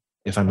actually,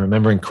 if I'm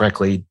remembering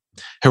correctly,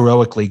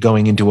 heroically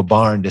going into a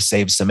barn to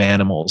save some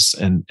animals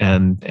and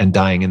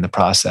dying in the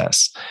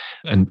process.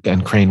 And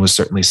Crane was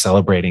certainly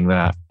celebrating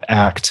that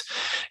act,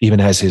 even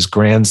as his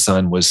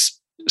grandson was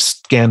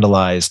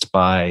scandalized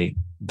by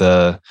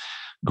the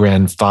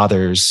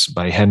grandfathers,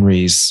 by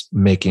Henry's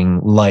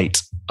making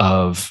light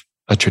of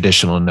a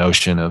traditional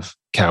notion of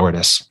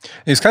cowardice.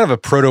 He's kind of a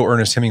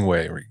proto-Ernest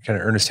Hemingway.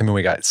 Ernest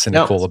Hemingway got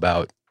cynical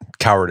about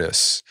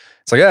cowardice.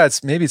 It's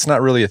like, maybe it's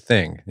not really a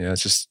thing.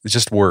 It's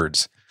just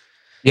words.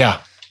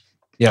 Yeah.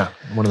 Yeah.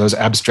 One of those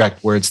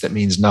abstract words that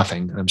means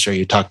nothing. I'm sure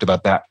you talked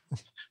about that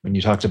when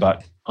you talked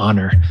about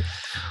honor.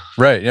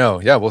 Right.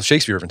 Yeah. Well,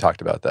 Shakespeare even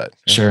talked about that.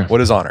 Sure. What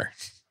is honor?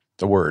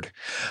 The word.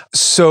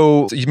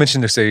 So you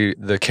mentioned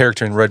the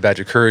character in Red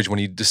Badge of Courage, when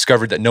he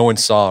discovered that no one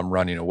saw him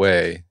running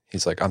away,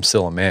 he's like, I'm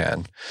still a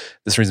man.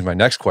 This brings me to my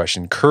next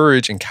question.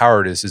 Courage and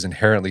cowardice is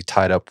inherently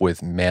tied up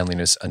with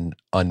manliness and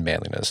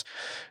unmanliness.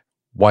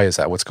 Why is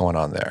that? What's going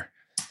on there?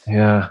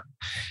 Yeah,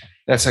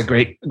 that's a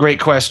great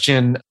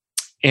question.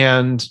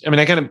 And I mean,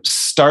 I kind of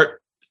start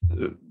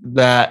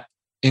that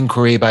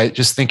inquiry by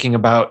just thinking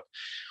about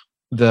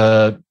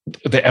the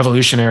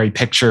evolutionary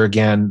picture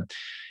again,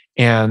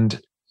 and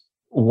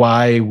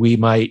why we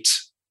might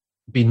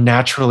be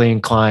naturally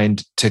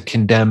inclined to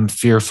condemn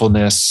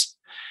fearfulness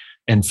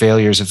and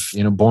failures of,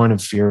 born of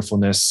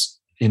fearfulness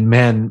in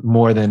men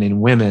more than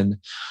in women.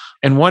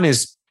 And one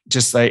is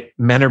just like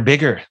men are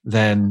bigger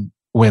than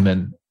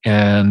women,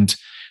 and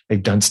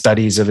they've done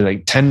studies of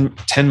like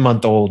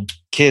 10-month-old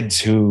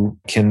kids who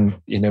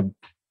can,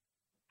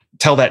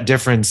 tell that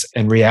difference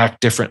and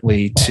react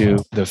differently to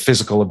the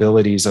physical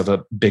abilities of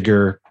a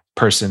bigger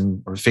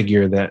person or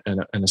figure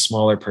and a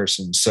smaller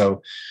person.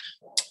 So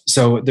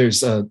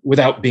there's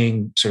without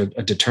being sort of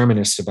a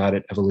determinist about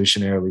it,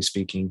 evolutionarily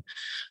speaking,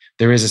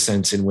 there is a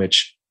sense in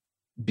which,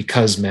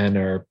 because men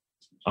are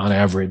on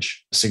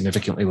average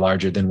significantly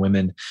larger than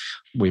women,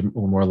 we're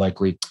more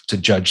likely to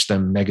judge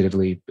them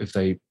negatively if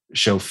they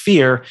show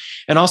fear.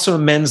 And also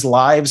men's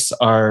lives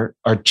are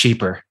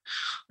cheaper,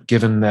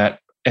 given that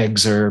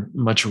eggs are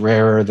much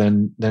rarer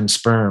than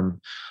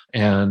sperm.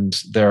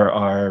 And there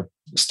are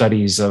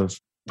studies of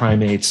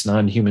primates,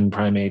 non-human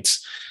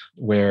primates,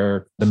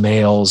 where the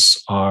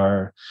males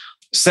are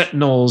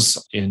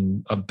sentinels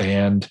in a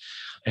band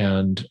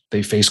and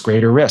they face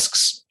greater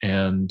risks.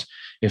 And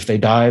if they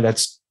die,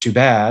 that's too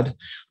bad,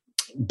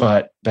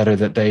 but better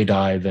that they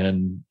die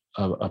than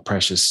a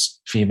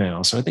precious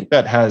female. So I think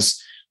that has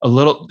a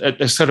little,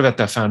 sort of at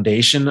the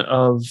foundation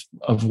of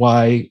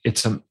why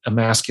it's a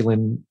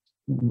masculine,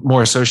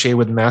 more associated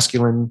with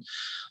masculine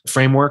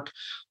framework,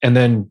 and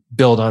then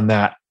build on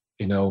that,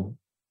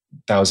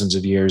 thousands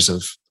of years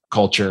of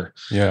culture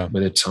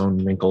with its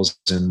own wrinkles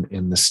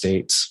in the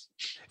States.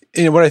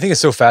 What I think is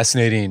so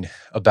fascinating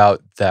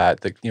about that,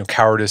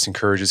 cowardice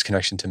encourages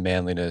connection to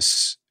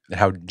manliness and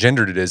how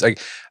gendered it is. I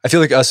feel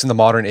like us in the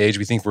modern age,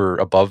 we think we're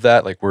above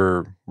that, like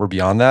we're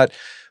beyond that.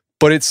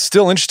 But it's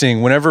still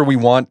interesting whenever we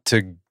want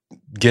to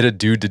get a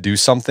dude to do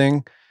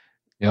something.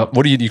 Yep.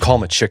 What do you call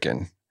him? A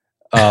chicken.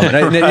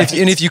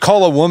 And if you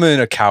call a woman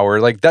a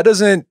coward, like that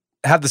doesn't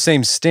have the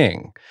same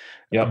sting.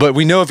 Yep. But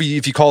we know if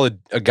you call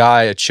a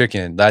guy a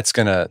chicken, that's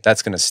gonna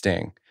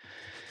sting.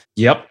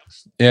 Yep.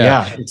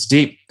 Yeah, it's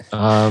deep.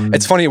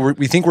 It's funny,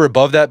 we think we're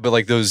above that, but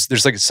like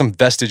there's like some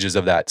vestiges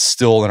of that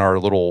still in our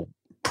little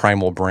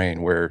primal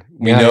brain, where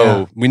we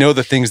know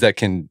the things that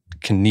can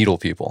needle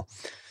people.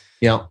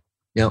 Yeah.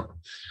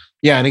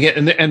 And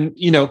again, and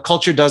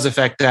culture does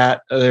affect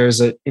that.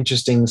 There's an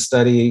interesting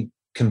study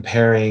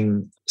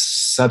comparing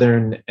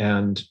Southern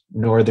and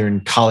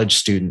Northern college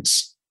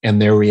students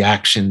and their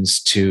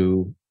reactions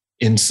to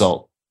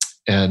insult.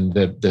 And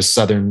the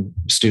Southern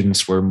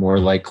students were more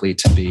likely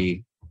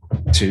to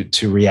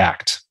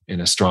react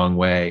in a strong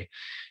way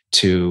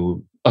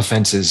to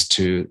offenses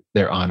to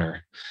their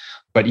honor.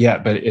 But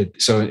even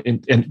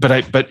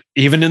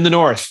in the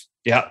North,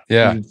 you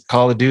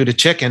call a dude a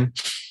chicken,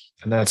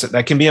 and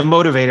that can be a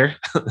motivator.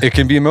 It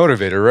can be a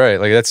motivator, right?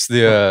 Like that's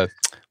the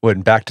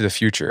Back to the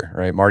Future,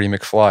 right? Marty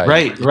McFly,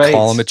 right?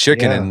 Call him a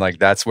chicken, and like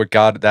that's what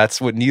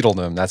needled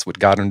him. That's what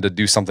got him to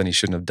do something he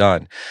shouldn't have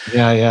done.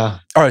 Yeah.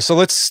 All right, so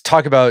let's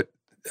talk about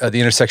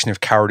the intersection of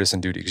cowardice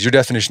and duty, because your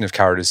definition of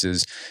cowardice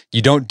is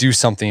you don't do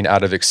something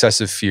out of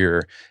excessive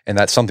fear, and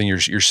that's something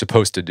you're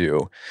supposed to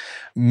do.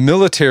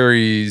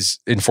 Militaries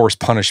enforce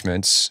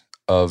punishments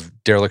of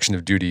dereliction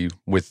of duty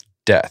with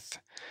death.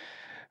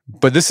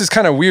 But this is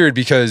kind of weird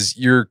because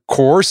you're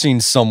coercing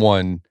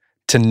someone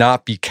to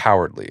not be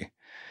cowardly.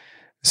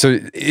 So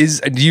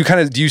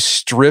do you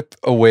strip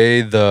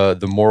away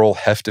the moral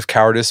heft of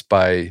cowardice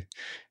by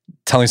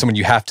telling someone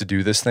you have to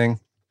do this thing?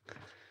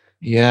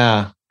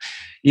 Yeah.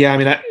 I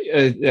mean,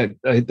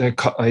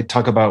 I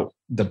talk about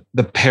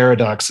the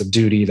paradox of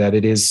duty, that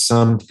it is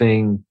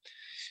something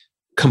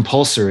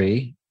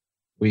compulsory,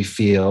 we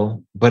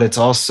feel, but it's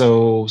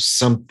also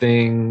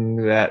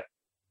something that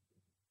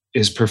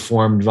is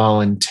performed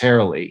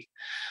voluntarily.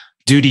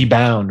 Duty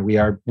bound. We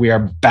are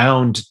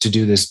bound to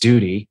do this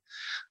duty,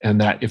 and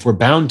that if we're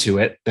bound to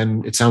it,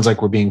 then it sounds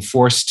like we're being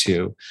forced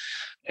to.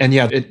 And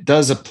it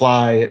does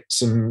apply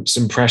some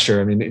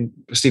pressure. I mean,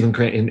 Stephen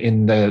Crane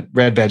in the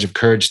Red Badge of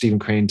Courage, Stephen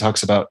Crane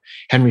talks about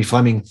Henry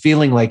Fleming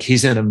feeling like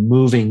he's in a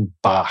moving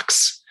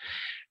box,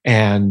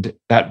 and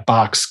that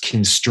box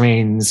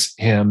constrains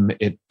him.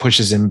 It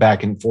pushes him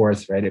back and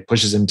forth, right? It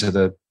pushes him to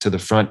the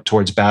front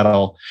towards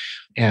battle.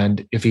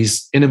 And if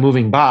he's in a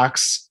moving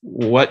box,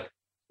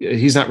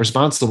 he's not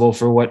responsible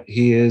for what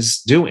he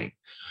is doing.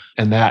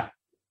 And that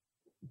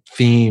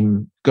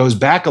theme goes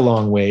back a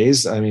long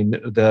ways. I mean,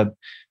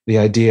 the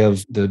idea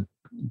of the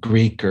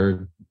Greek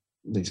or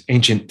these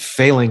ancient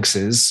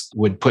phalanxes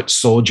would put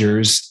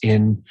soldiers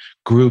in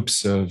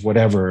groups of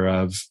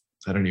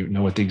I don't even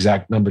know what the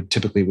exact number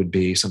typically would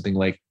be, something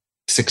like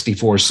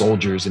 64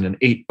 soldiers in an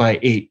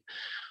 8x8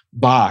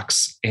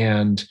 box.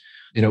 And,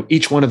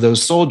 each one of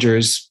those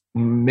soldiers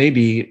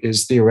maybe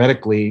is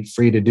theoretically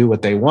free to do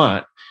what they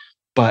want,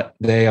 but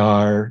they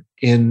are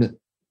in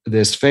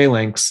this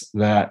phalanx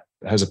that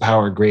has a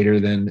power greater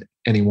than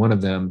any one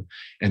of them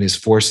and is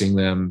forcing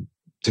them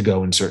to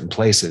go in certain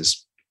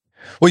places.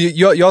 Well,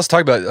 you also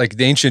talk about like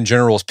the ancient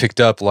generals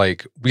picked up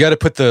like we got to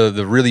put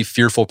the really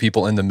fearful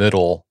people in the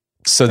middle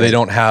so they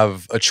don't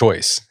have a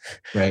choice.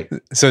 Right.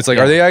 So it's like,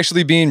 are they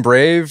actually being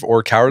brave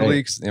or cowardly?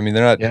 Right. I mean,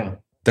 they're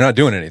not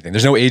doing anything.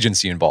 There's no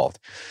agency involved.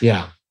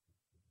 Yeah.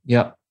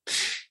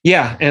 And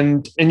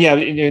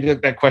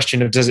that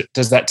question of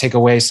does that take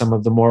away some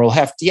of the moral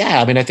heft?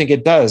 Yeah, I mean, I think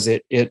it does.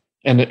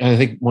 And I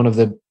think one of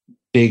the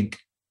big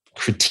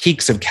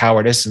critiques of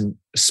cowardice, and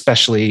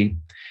especially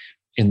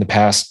in the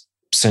past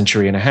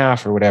century and a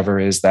half or whatever,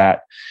 is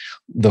that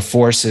the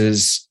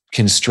forces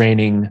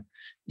constraining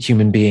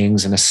human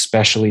beings, and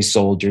especially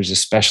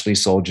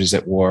soldiers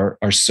at war,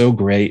 are so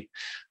great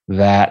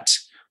that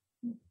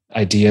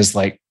ideas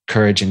like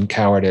courage and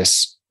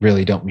cowardice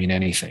really don't mean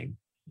anything.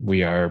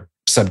 We are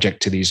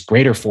subject to these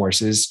greater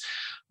forces,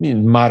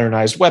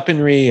 modernized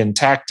weaponry and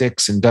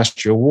tactics,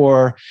 industrial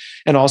war.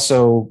 And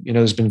also,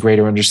 there's been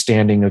greater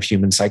understanding of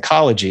human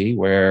psychology,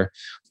 where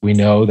we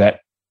know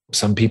that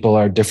some people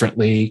are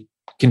differently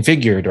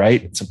configured,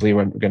 right? Simply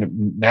we're going to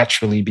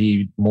naturally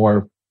be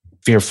more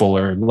fearful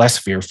or less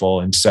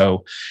fearful. And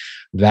so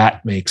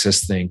that makes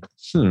us think,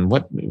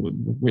 what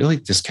really,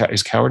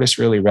 is cowardice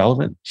really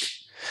relevant?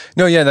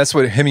 No, yeah, that's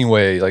what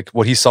Hemingway, like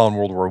what he saw in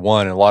World War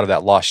I and a lot of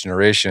that lost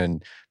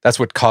generation, that's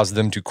what caused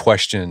them to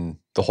question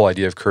the whole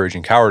idea of courage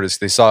and cowardice.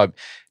 They saw it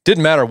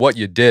didn't matter what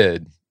you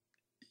did,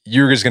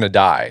 you were just going to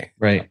die.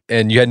 Right.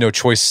 And you had no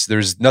choice.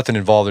 There's nothing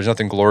involved. There's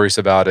nothing glorious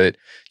about it.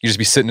 You just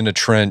be sitting in a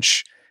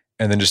trench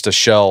and then just a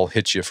shell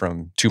hits you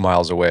from 2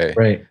 miles away.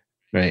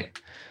 Right.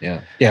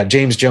 Yeah.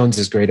 James Jones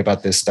is great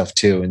about this stuff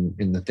too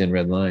in The Thin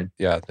Red Line.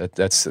 Yeah,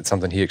 that's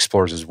something he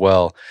explores as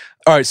well.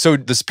 All right, so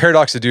this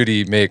paradox of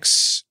duty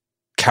makes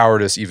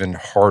cowardice even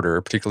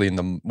harder,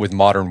 particularly with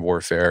modern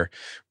warfare,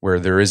 where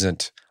there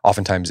isn't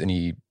oftentimes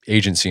any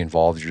agency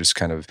involved. You're just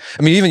kind of,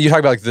 even you talk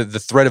about like the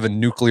threat of a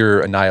nuclear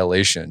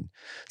annihilation.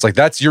 It's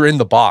like you're in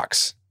the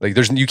box. Like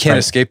you can't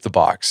escape the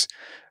box.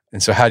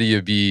 And so how do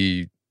you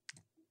be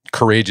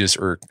courageous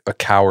or a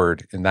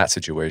coward in that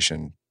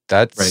situation?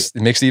 It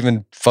makes it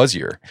even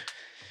fuzzier.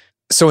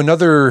 So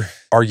another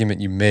argument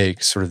you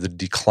make, sort of the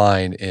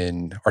decline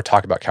in our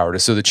talk about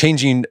cowardice. So the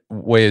changing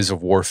ways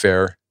of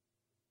warfare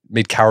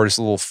made cowardice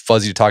a little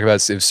fuzzy to talk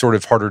about. It was sort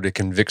of harder to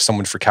convict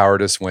someone for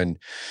cowardice when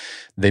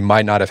they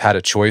might not have had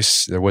a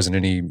choice. There wasn't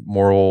any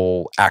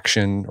moral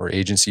action or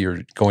agency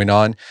or going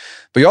on.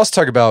 But you also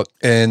talk about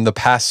in the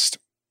past,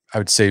 I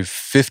would say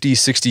 50,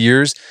 60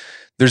 years,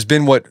 there's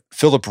been what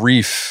Philip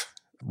Reef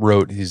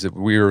wrote.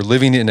 We are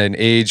living in an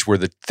age where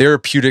the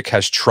therapeutic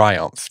has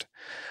triumphed.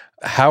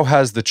 How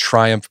has the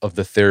triumph of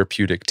the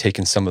therapeutic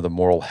taken some of the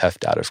moral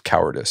heft out of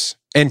cowardice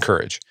and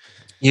courage?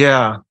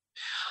 Yeah.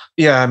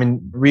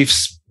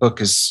 Reef's book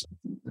is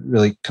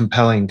really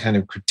compelling kind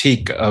of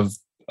critique of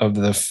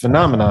the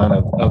phenomenon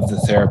of the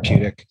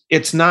therapeutic.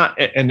 It's not,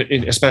 and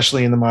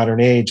especially in the modern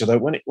age, although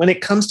when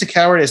it comes to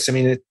cowardice,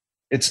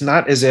 it's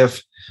not as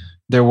if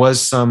there was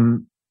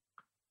some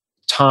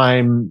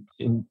time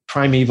in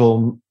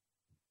primeval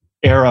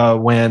era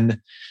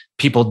when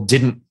people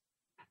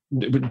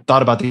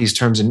thought about these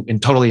terms in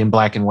totally in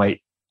black and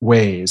white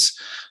ways.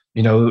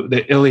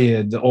 The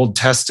Iliad, the Old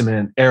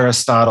Testament,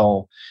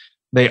 Aristotle,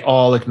 they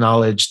all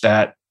acknowledged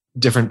that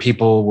different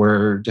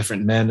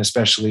men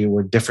especially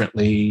were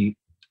differently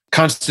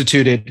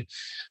constituted.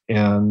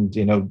 And,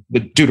 the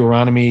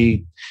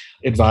Deuteronomy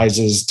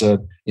advises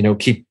to,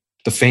 keep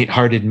the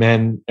faint-hearted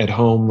men at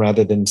home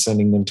rather than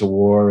sending them to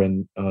war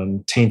and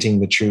tainting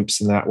the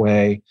troops in that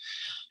way.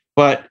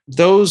 But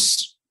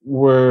those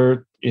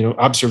were,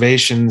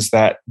 observations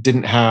that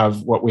didn't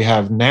have what we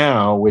have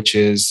now, which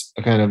is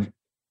a kind of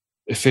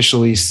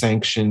officially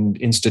sanctioned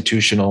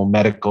institutional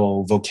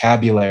medical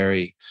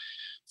vocabulary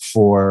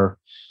for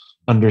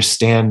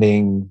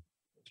understanding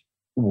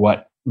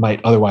what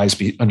might otherwise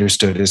be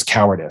understood as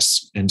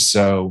cowardice. And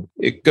so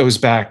it goes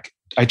back,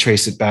 I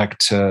trace it back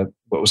to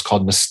what was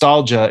called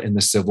nostalgia in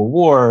the Civil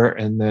War,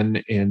 and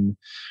then in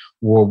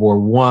World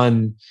War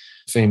I,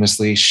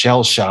 famously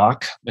shell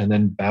shock, and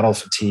then battle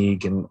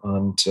fatigue, and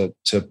on to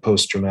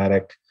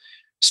post-traumatic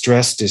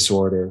stress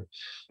disorder.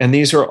 And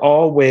these are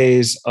all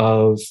ways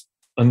of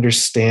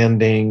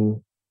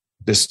understanding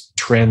this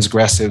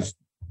transgressive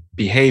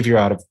behavior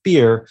out of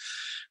fear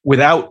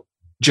without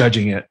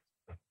judging it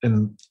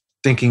and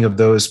thinking of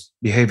those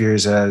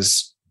behaviors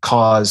as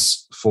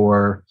cause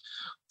for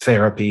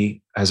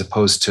therapy as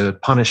opposed to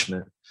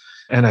punishment.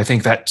 And I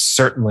think that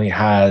certainly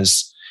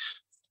has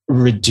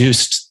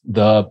reduced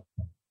the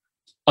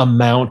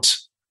amount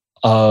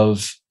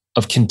of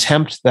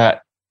contempt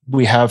that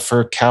we have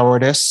for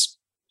cowardice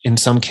in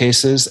some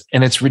cases,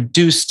 and it's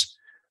reduced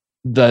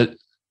the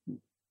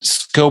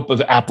scope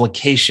of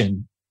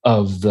application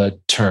of the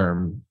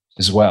term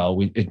as well.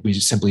 We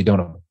simply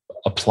don't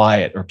apply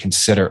it or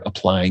consider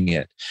applying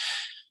it,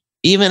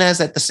 even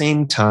as at the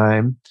same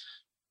time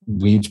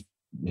we've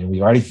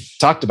already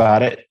talked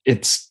about it.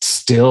 It's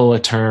still a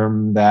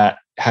term that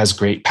has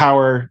great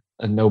power.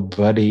 And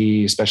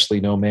nobody,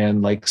 especially no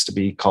man, likes to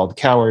be called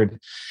coward.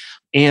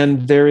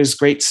 And there is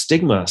great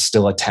stigma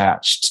still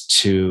attached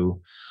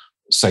to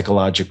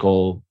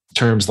psychological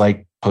terms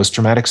like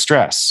post-traumatic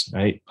stress,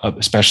 right?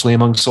 Especially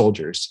among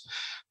soldiers.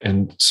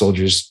 And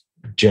soldiers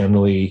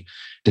generally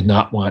did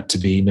not want to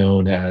be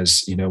known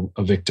as,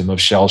 a victim of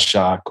shell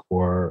shock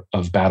or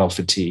of battle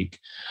fatigue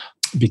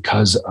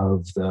because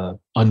of the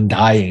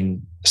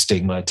undying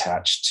stigma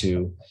attached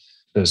to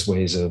those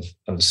ways of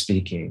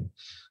speaking.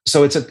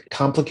 So it's a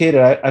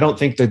complicated. I don't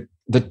think that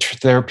the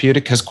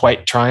therapeutic has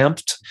quite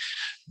triumphed,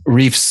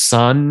 Reif's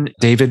son,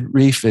 David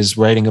Reif, is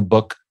writing a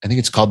book. I think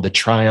it's called The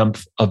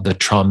Triumph of the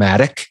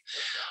Traumatic.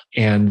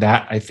 And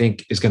that, I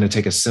think, is going to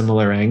take a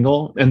similar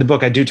angle. In the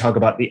book, I do talk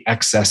about the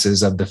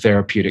excesses of the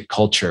therapeutic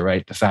culture,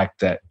 right? The fact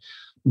that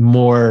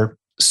more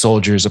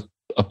soldiers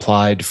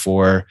applied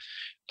for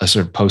a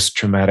sort of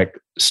post-traumatic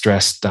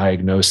stress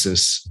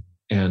diagnosis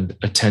and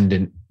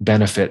attendant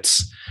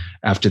benefits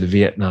after the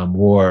Vietnam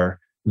War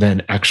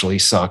than actually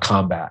saw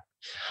combat.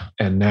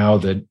 And now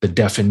the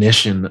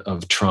definition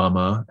of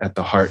trauma at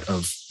the heart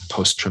of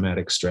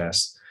post-traumatic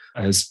stress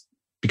has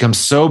become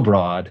so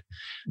broad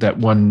that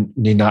one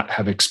need not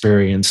have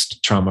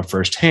experienced trauma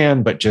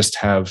firsthand, but just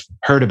have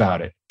heard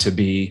about it to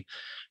be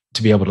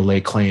able to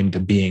lay claim to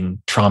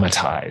being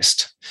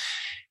traumatized.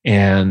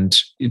 And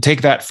you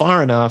take that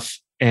far enough,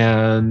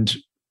 and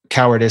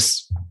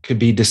cowardice could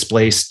be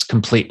displaced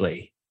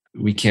completely.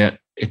 We can't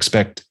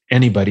expect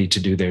anybody to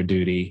do their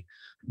duty,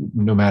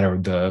 no matter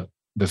the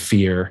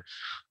fear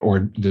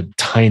or the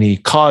tiny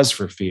cause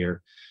for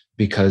fear,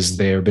 because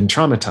they have been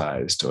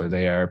traumatized or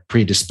they are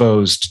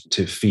predisposed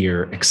to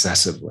fear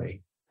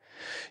excessively.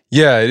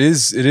 Yeah, it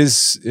is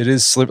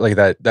like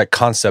that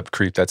concept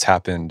creep that's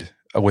happened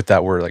with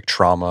that word, like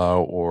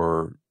trauma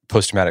or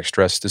post-traumatic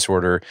stress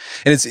disorder.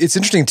 And it's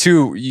interesting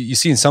too, you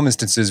see in some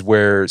instances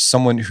where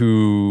someone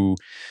who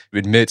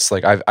admits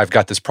like I've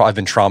got this I've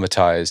been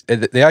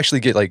traumatized, they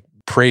actually get like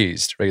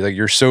praised, right? Like,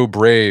 you're so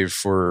brave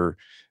for,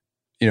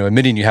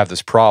 admitting you have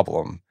this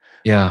problem.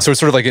 Yeah. So it's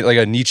sort of like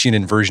a Nietzschean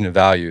inversion of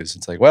values.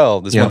 It's like,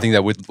 well, this one thing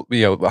that would,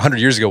 100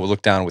 years ago would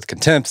look down with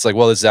contempt. It's like,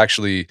 well, this is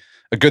actually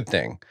a good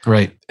thing.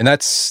 Right. And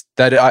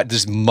that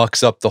just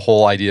mucks up the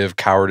whole idea of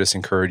cowardice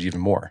and courage even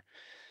more.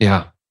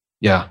 Yeah.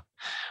 Yeah.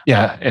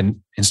 Yeah.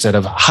 And instead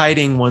of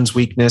hiding one's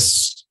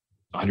weakness,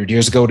 100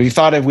 years ago, we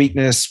thought of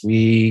weakness,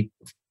 we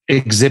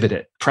exhibit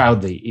it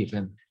proudly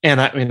even. And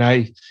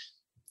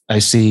I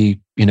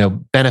see,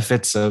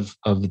 benefits of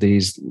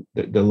these,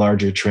 the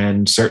larger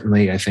trend.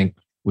 Certainly, I think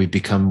we've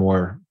become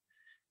more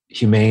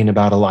humane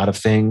about a lot of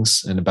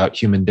things and about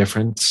human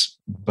difference,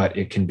 but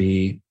it can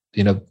be,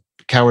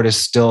 cowardice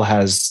still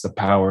has the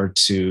power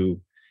to,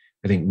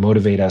 I think,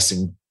 motivate us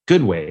in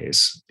good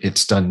ways.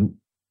 It's done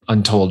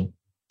untold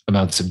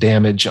amounts of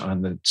damage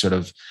on the sort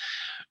of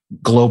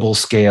global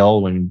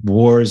scale when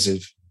wars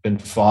have been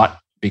fought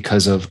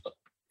because of,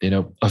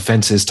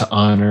 offenses to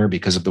honor,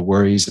 because of the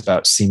worries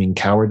about seeming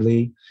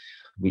cowardly.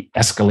 We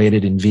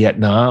escalated in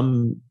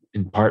Vietnam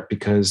in part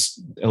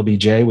because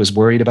LBJ was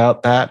worried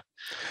about that.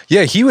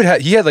 Yeah,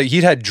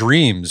 he'd had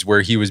dreams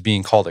where he was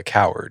being called a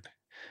coward.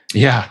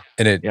 Yeah.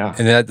 And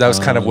that was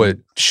kind of what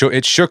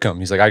shook him.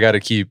 He's like, I got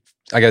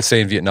to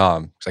stay in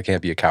Vietnam because I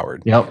can't be a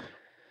coward. Yep.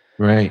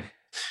 Right.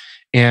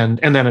 And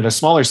then at a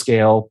smaller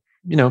scale,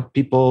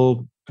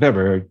 people,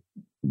 whatever,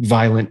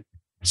 violent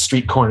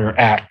street corner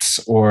acts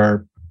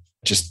or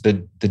just the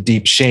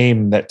deep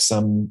shame that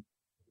some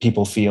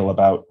people feel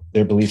about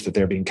their belief that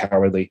they're being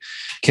cowardly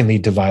can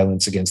lead to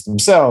violence against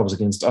themselves,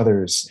 against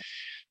others.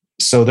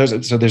 So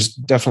there's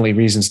definitely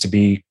reasons to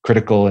be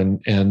critical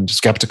and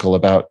skeptical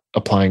about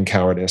applying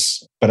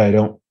cowardice, but I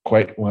don't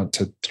quite want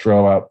to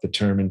throw out the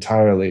term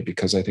entirely,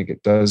 because I think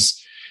it does.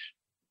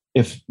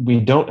 If we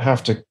don't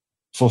have to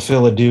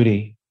fulfill a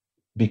duty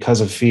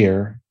because of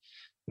fear,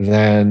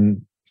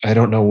 then I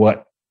don't know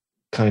what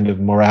kind of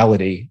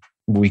morality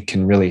we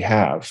can really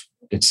have.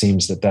 It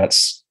seems that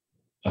that's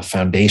a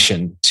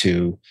foundation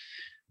to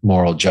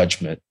moral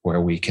judgment, where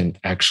we can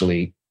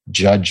actually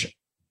judge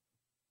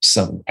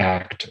some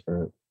act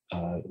or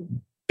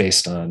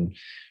based on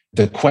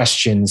the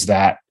questions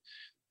that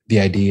the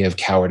idea of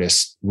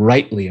cowardice,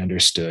 rightly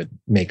understood,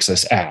 makes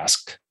us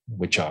ask,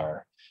 which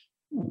are,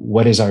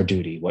 what is our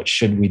duty? What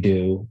should we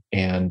do?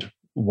 And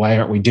why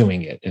aren't we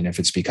doing it? And if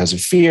it's because of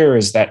fear,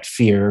 is that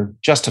fear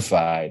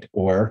justified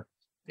or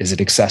is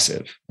it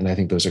excessive? And I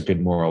think those are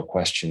good moral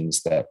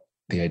questions that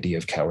the idea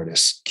of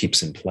cowardice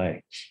keeps in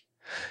play.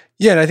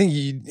 Yeah, and I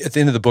think at the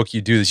end of the book,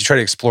 you do this. You try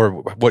to explore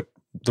what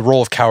the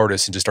role of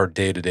cowardice in just our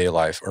day-to-day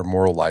life or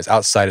moral lives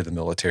outside of the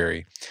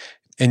military.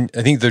 And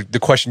I think the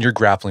question you're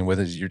grappling with,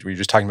 is you're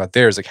just talking about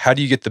there, is like, how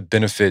do you get the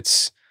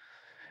benefits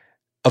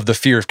of the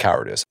fear of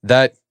cowardice?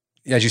 That,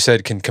 as you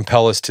said, can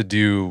compel us to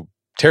do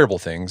terrible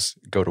things,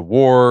 go to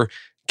war,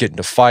 get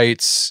into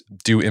fights,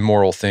 do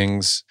immoral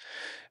things.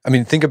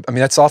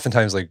 That's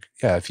oftentimes like,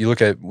 yeah, if you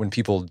look at when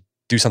people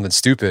do something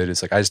stupid,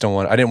 it's like, I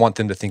didn't want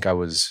them to think I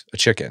was a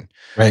chicken.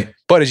 Right.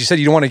 But as you said,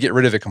 you don't want to get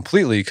rid of it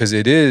completely, because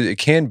it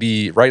can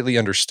be rightly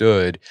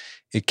understood.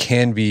 It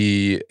can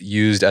be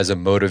used as a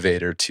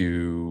motivator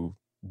to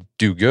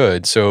do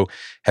good. So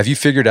have you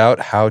figured out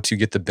how to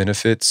get the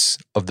benefits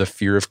of the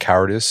fear of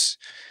cowardice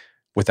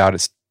without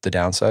the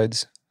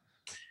downsides?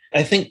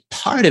 I think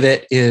part of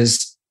it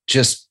is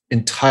just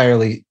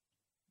entirely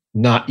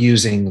not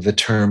using the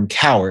term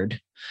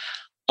coward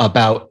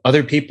about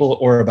other people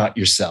or about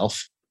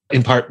yourself,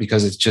 in part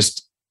because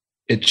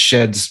it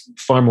sheds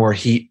far more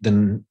heat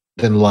than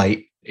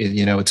light.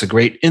 It's a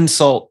great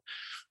insult,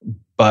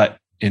 but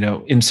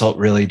insult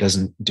really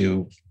doesn't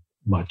do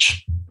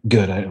much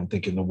good, I don't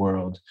think, in the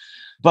world.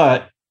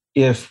 But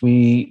if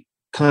we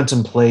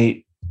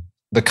contemplate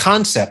the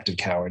concept of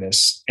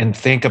cowardice and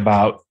think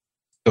about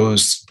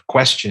those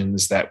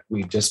questions that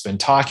we've just been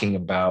talking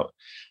about,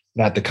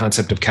 that the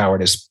concept of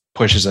cowardice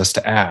pushes us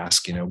to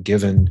ask,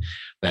 given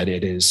that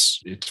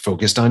it's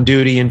focused on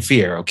duty and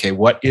fear. Okay,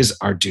 what is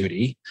our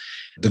duty?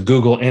 The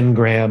Google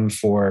Ngram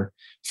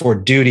for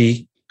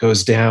duty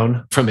goes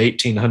down from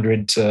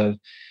 1800 to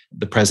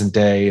the present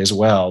day as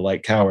well,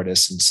 like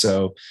cowardice. And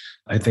so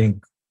I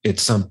think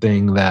it's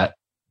something that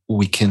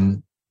we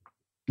can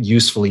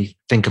usefully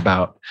think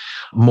about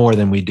more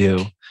than we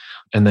do.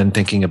 And then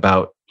thinking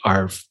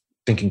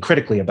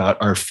critically about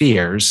our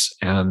fears.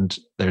 And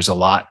there's a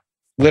lot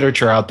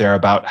literature out there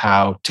about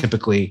how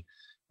typically,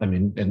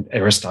 and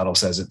Aristotle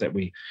says it, that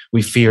we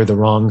fear the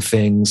wrong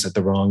things at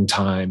the wrong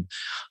time,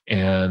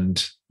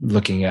 and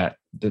looking at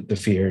the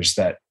fears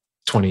that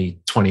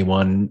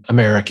 2021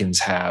 Americans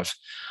have,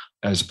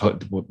 as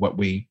opposed to what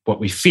we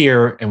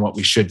fear and what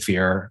we should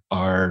fear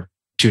are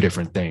two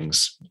different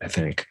things, I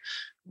think.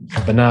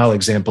 A banal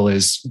example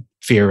is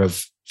fear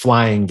of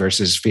flying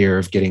versus fear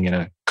of getting in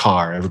a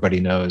car. Everybody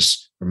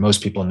knows, or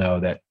most people know,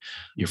 that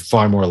you're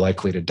far more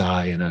likely to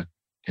die in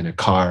a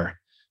car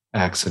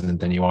accident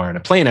than you are in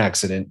a plane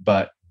accident.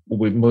 But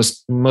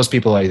most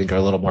people, I think, are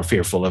a little more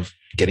fearful of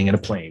getting in a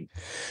plane.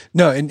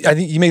 No, and I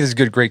think you make this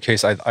great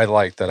case. I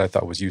like that. I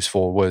thought was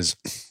useful was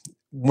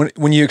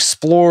when you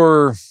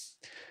explore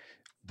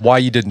why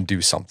you didn't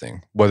do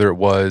something, whether it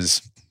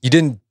was you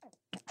didn't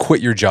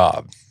quit your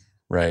job,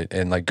 right,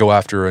 and go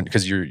after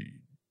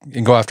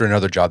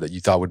another job that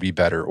you thought would be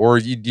better, or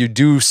you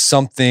do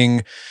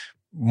something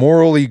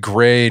morally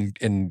gray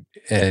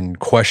and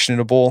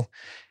questionable.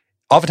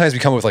 Oftentimes we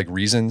come up with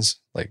reasons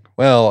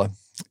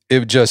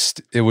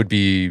it would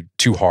be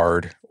too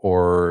hard,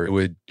 or it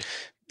would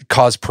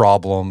cause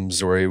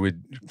problems, or it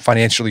would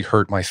financially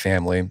hurt my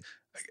family.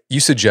 You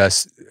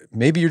suggest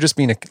maybe you're just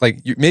being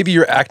maybe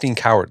you're acting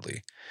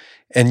cowardly,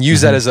 and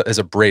use that as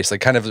a brace,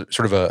 kind of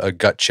sort of a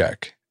gut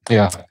check.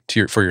 Yeah.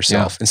 For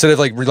yourself. Yeah. Instead of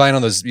relying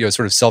on those,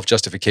 sort of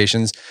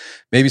self-justifications,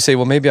 maybe say,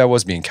 well, maybe I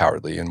was being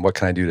cowardly, and what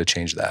can I do to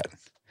change that?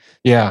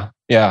 Yeah.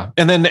 Yeah.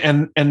 And then,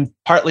 and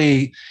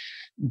partly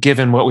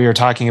given what we were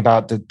talking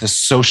about, the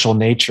social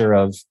nature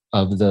of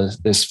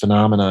this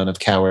phenomenon of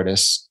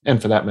cowardice,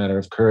 and for that matter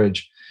of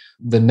courage,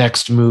 the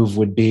next move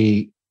would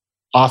be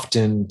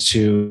often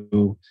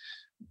to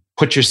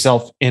put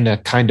yourself in a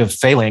kind of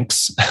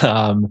phalanx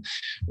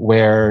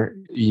where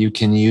you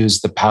can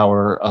use the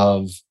power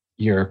of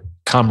your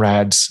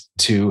comrades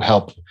to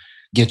help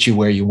get you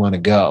where you want to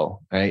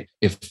go, right?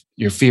 If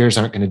your fears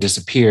aren't going to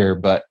disappear,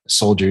 but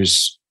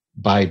soldiers,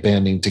 by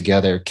banding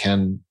together,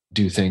 can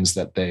do things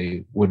that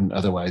they wouldn't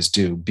otherwise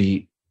do,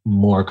 be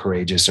more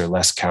courageous or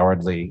less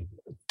cowardly,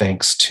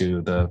 thanks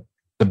to the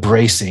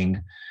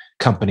bracing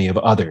company of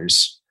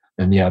others.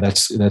 And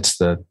that's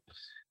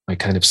my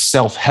kind of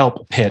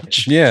self-help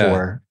pitch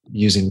for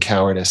using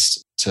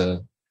cowardice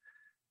to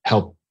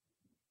help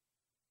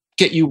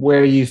get you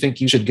where you think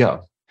you should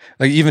go.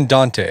 Even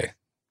Dante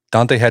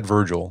had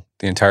Virgil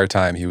the entire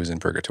time he was in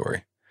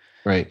purgatory.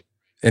 Right.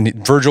 And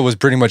Virgil was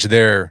pretty much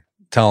there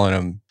telling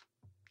him,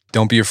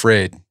 don't be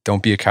afraid,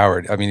 don't be a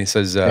coward. He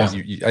says,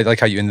 I like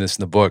how you end this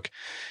in the book,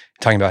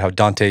 talking about how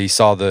Dante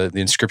saw the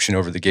inscription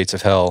over the gates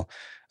of hell,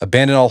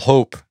 abandon all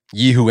hope,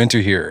 ye who enter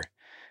here.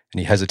 And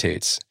he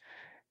hesitates.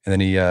 And then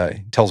he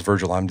tells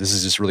Virgil, this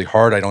is just really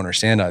hard, I don't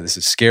understand, this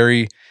is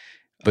scary.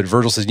 But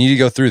Virgil says, you need to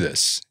go through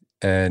this.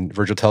 And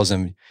Virgil tells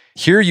him,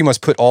 here you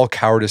must put all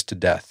cowardice to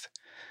death.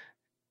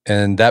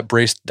 And that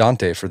braced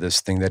Dante for this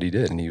thing that he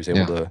did. And he was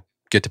able to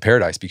get to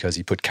paradise because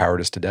he put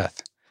cowardice to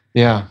death.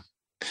 Yeah.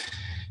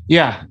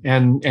 Yeah.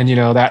 And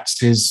that's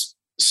his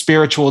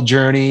spiritual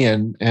journey.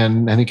 And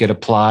I think it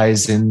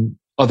applies in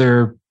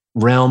other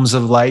realms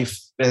of life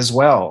as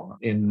well,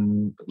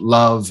 in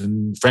love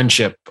and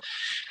friendship,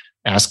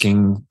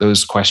 asking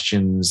those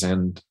questions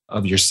and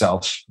of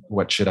yourself.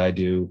 What should I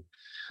do?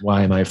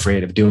 Why am I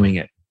afraid of doing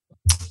it?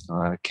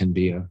 It can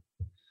be a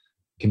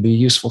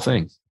useful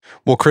thing.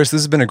 Well, Chris,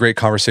 this has been a great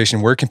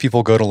conversation. Where can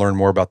people go to learn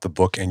more about the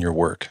book and your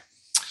work?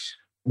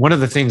 One of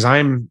the things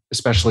I'm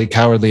especially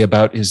cowardly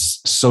about is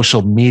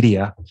social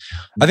media.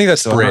 I think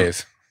that's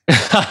brave.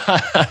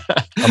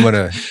 I'm going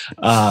to...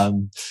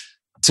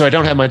 So I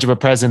don't have much of a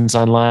presence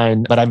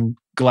online, but I'm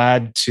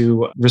glad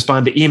to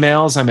respond to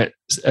emails.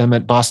 I'm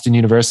at Boston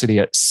University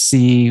at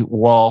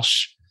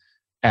cwalsh@bu.edu,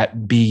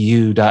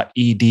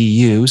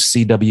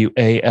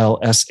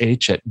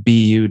 CWALSH at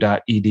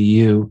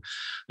bu.edu.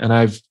 And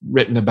I've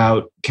written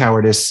about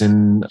cowardice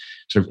in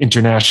sort of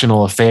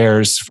international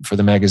affairs for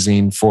the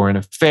magazine Foreign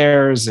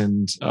Affairs,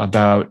 and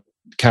about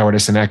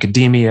cowardice in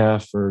academia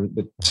for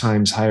the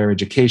Times Higher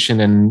Education,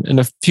 and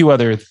a few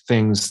other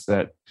things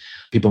that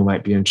people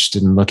might be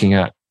interested in looking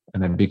at.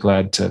 And I'd be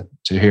glad to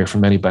hear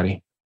from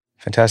anybody.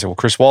 Fantastic. Well,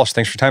 Chris Walsh,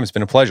 thanks for your time. It's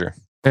been a pleasure.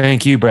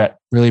 Thank you, Brett.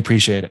 Really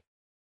appreciate it.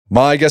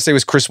 My guest today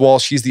was Chris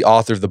Walsh. He's the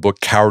author of the book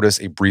Cowardice,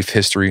 A Brief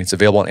History. It's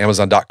available on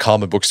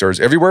Amazon.com and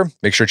bookstores everywhere.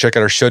 Make sure to check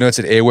out our show notes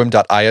at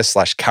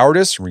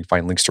aom.is/cowardice, where you can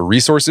find links to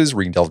resources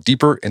where you can delve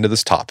deeper into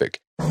this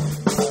topic.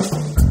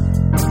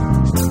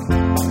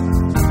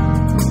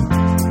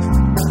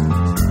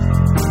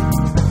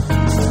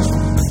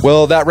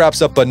 Well, that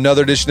wraps up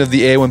another edition of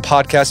the AOM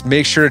podcast.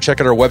 Make sure to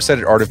check out our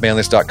website at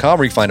artofmanliness.com,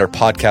 where you can find our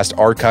podcast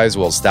archives, as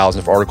well as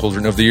thousands of articles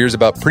written over the years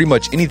about pretty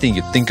much anything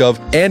you think of.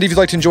 And if you'd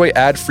like to enjoy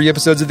ad-free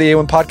episodes of the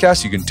AOM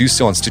podcast, you can do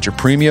so on Stitcher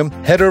Premium.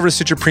 Head over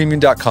to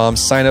stitcherpremium.com,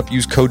 sign up,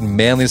 use code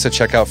manliness at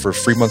checkout for a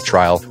free month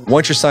trial.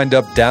 Once you're signed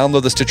up,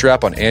 download the Stitcher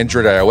app on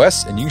Android or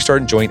iOS, and you can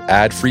start enjoying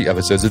ad-free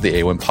episodes of the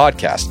AOM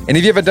podcast. And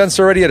if you haven't done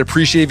so already, I'd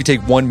appreciate if you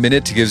take 1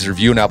 minute to give us a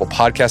review on Apple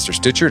Podcasts or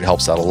Stitcher. It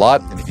helps out a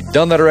lot. And if you've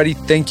done that already,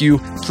 thank you.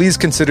 Please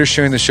consider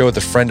sharing the show with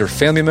a friend or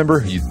family member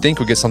who you think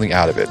would get something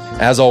out of it.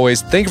 As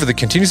always, thank you for the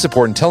continued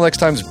support. Until next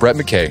time, it's Brett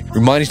McKay,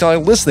 reminding you to not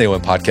only listen to the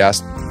AOM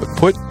podcast, but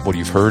put what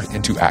you've heard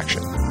into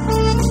action.